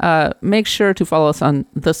 Make sure to follow us on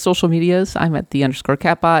the social medias. I'm at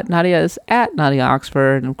 @the_catbot. Nadia is at Nadia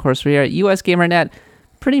Oxford. And of course, we are at US GamerNet,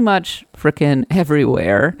 pretty much frickin'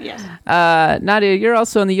 everywhere. Yes. Nadia, you're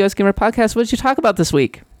also on the US Gamer podcast. What did you talk about this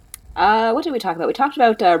week? What did we talk about? We talked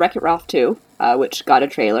about Wreck-It Ralph 2, which got a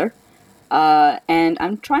trailer. And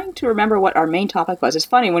I'm trying to remember what our main topic was. It's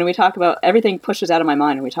funny, when we talk about, everything pushes out of my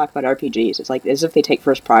mind when we talk about RPGs. It's like as if they take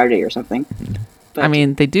first priority or something. But I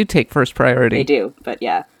mean, they do take first priority. they do, but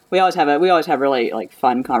yeah. We always have really like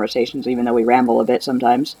fun conversations, even though we ramble a bit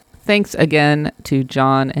sometimes. Thanks again to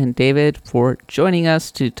John and David for joining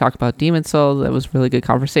us to talk about Demon Souls. That was a really good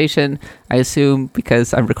conversation. I assume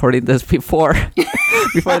because I'm recording this before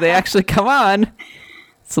they actually come on.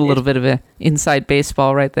 It's a little bit of an inside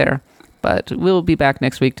baseball right there. But we'll be back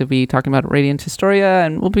next week to be talking about Radiant Historia,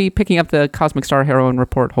 and we'll be picking up the Cosmic Star Heroine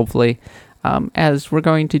report, hopefully, as we're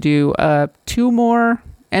going to do 2 more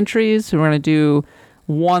entries. We're going to do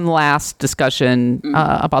one last discussion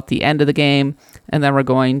about the end of the game, and then we're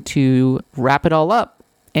going to wrap it all up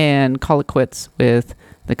and call it quits with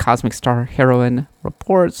the Cosmic Star Heroine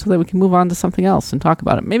report so that we can move on to something else and talk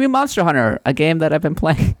about it. Maybe Monster Hunter, a game that I've been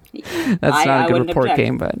playing. That's not a good report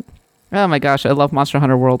game, but oh my gosh, I love Monster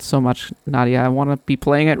Hunter World so much, Nadia. I want to be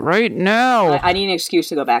playing it right now. I need an excuse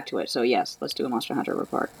to go back to it, so yes, let's do a Monster Hunter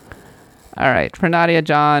report. All right, for Nadia,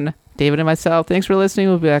 John, David, and myself, thanks for listening.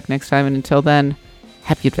 We'll be back next time, and until then,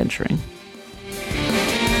 happy adventuring.